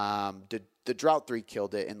 The Drought 3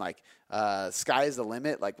 killed it, and like Sky is the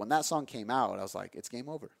Limit, like when that song came out, I was like, it's game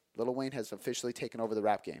over. Lil Wayne has officially taken over the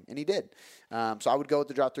rap game, and he did. So I would go with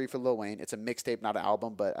The Drought 3 for Lil Wayne. It's a mixtape, not an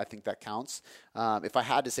album, but I think that counts. If I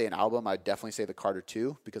had to say an album, I'd definitely say the Carter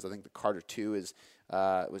 2, because I think the Carter 2 was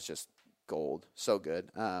just gold. So good.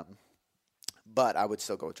 But I would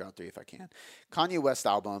still go with Drought 3 if I can. Kanye West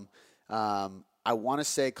album, I want to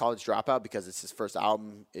say College Dropout because it's his first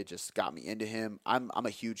album. It just got me into him. I'm a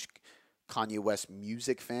huge Kanye West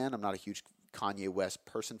music fan. I'm not a huge Kanye West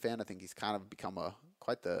person fan. I think he's kind of become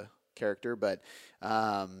quite the character, but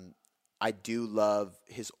I do love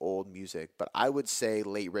his old music. But I would say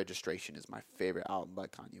Late Registration is my favorite album by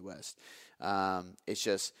Kanye West.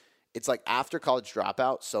 It's like after College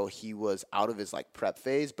Dropout, so he was out of his like prep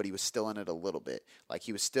phase, but he was still in it a little bit. Like,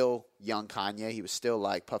 he was still young Kanye, he was still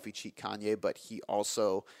like puffy cheek Kanye, but he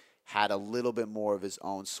also had a little bit more of his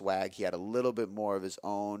own swag. He had a little bit more of his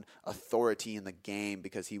own authority in the game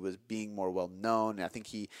because he was being more well known. And I think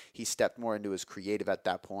he stepped more into his creative at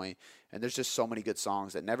that point. And there's just so many good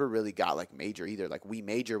songs that never really got like major either. Like We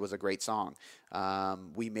Major was a great song.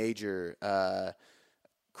 We Major,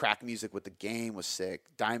 Crack Music with The Game was sick.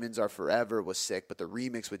 Diamonds Are Forever was sick, but the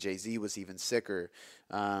remix with Jay-Z was even sicker.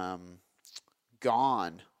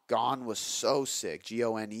 Gone was so sick.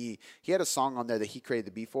 Gone. He had a song on there that he created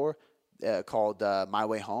the beat for called My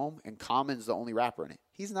Way Home, and Common's the only rapper in it.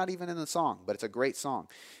 He's not even in the song, but it's a great song.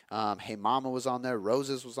 Hey Mama was on there.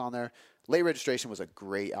 Roses was on there. Late Registration was a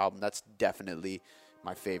great album. That's definitely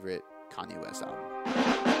my favorite Kanye West album.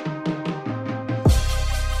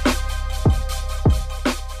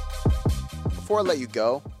 Before I let you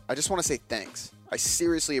go, I just want to say thanks. I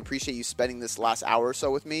seriously appreciate you spending this last hour or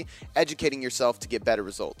so with me, educating yourself to get better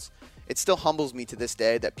results. It still humbles me to this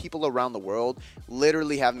day that people around the world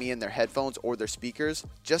literally have me in their headphones or their speakers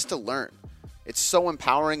just to learn. It's so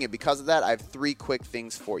empowering, and because of that, I have 3 quick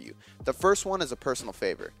things for you. The first one is a personal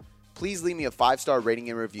favor. Please leave me a 5-star rating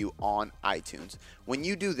and review on iTunes. When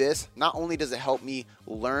you do this, not only does it help me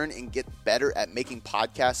learn and get better at making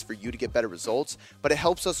podcasts for you to get better results, but it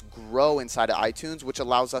helps us grow inside of iTunes, which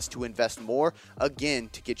allows us to invest more, again,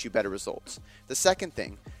 to get you better results. The second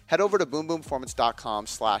thing, head over to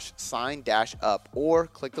boomboomperformance.com/sign-up or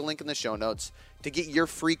click the link in the show notes to get your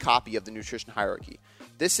free copy of the Nutrition Hierarchy.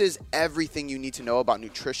 This is everything you need to know about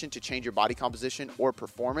nutrition to change your body composition or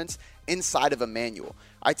performance inside of a manual.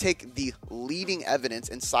 I take the leading evidence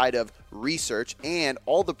inside of research and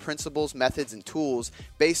all the principles, methods, and tools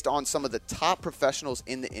based on some of the top professionals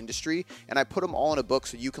in the industry, and I put them all in a book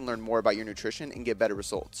so you can learn more about your nutrition and get better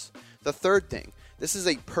results. The third thing, this is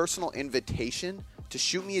a personal invitation to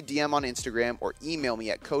shoot me a DM on Instagram or email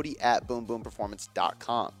me at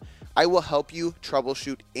cody@boomboomperformance.com. I will help you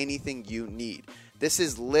troubleshoot anything you need. This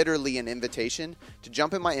is literally an invitation to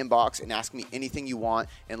jump in my inbox and ask me anything you want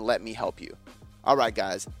and let me help you. All right,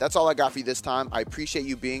 guys, that's all I got for you this time. I appreciate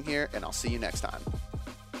you being here, and I'll see you next time.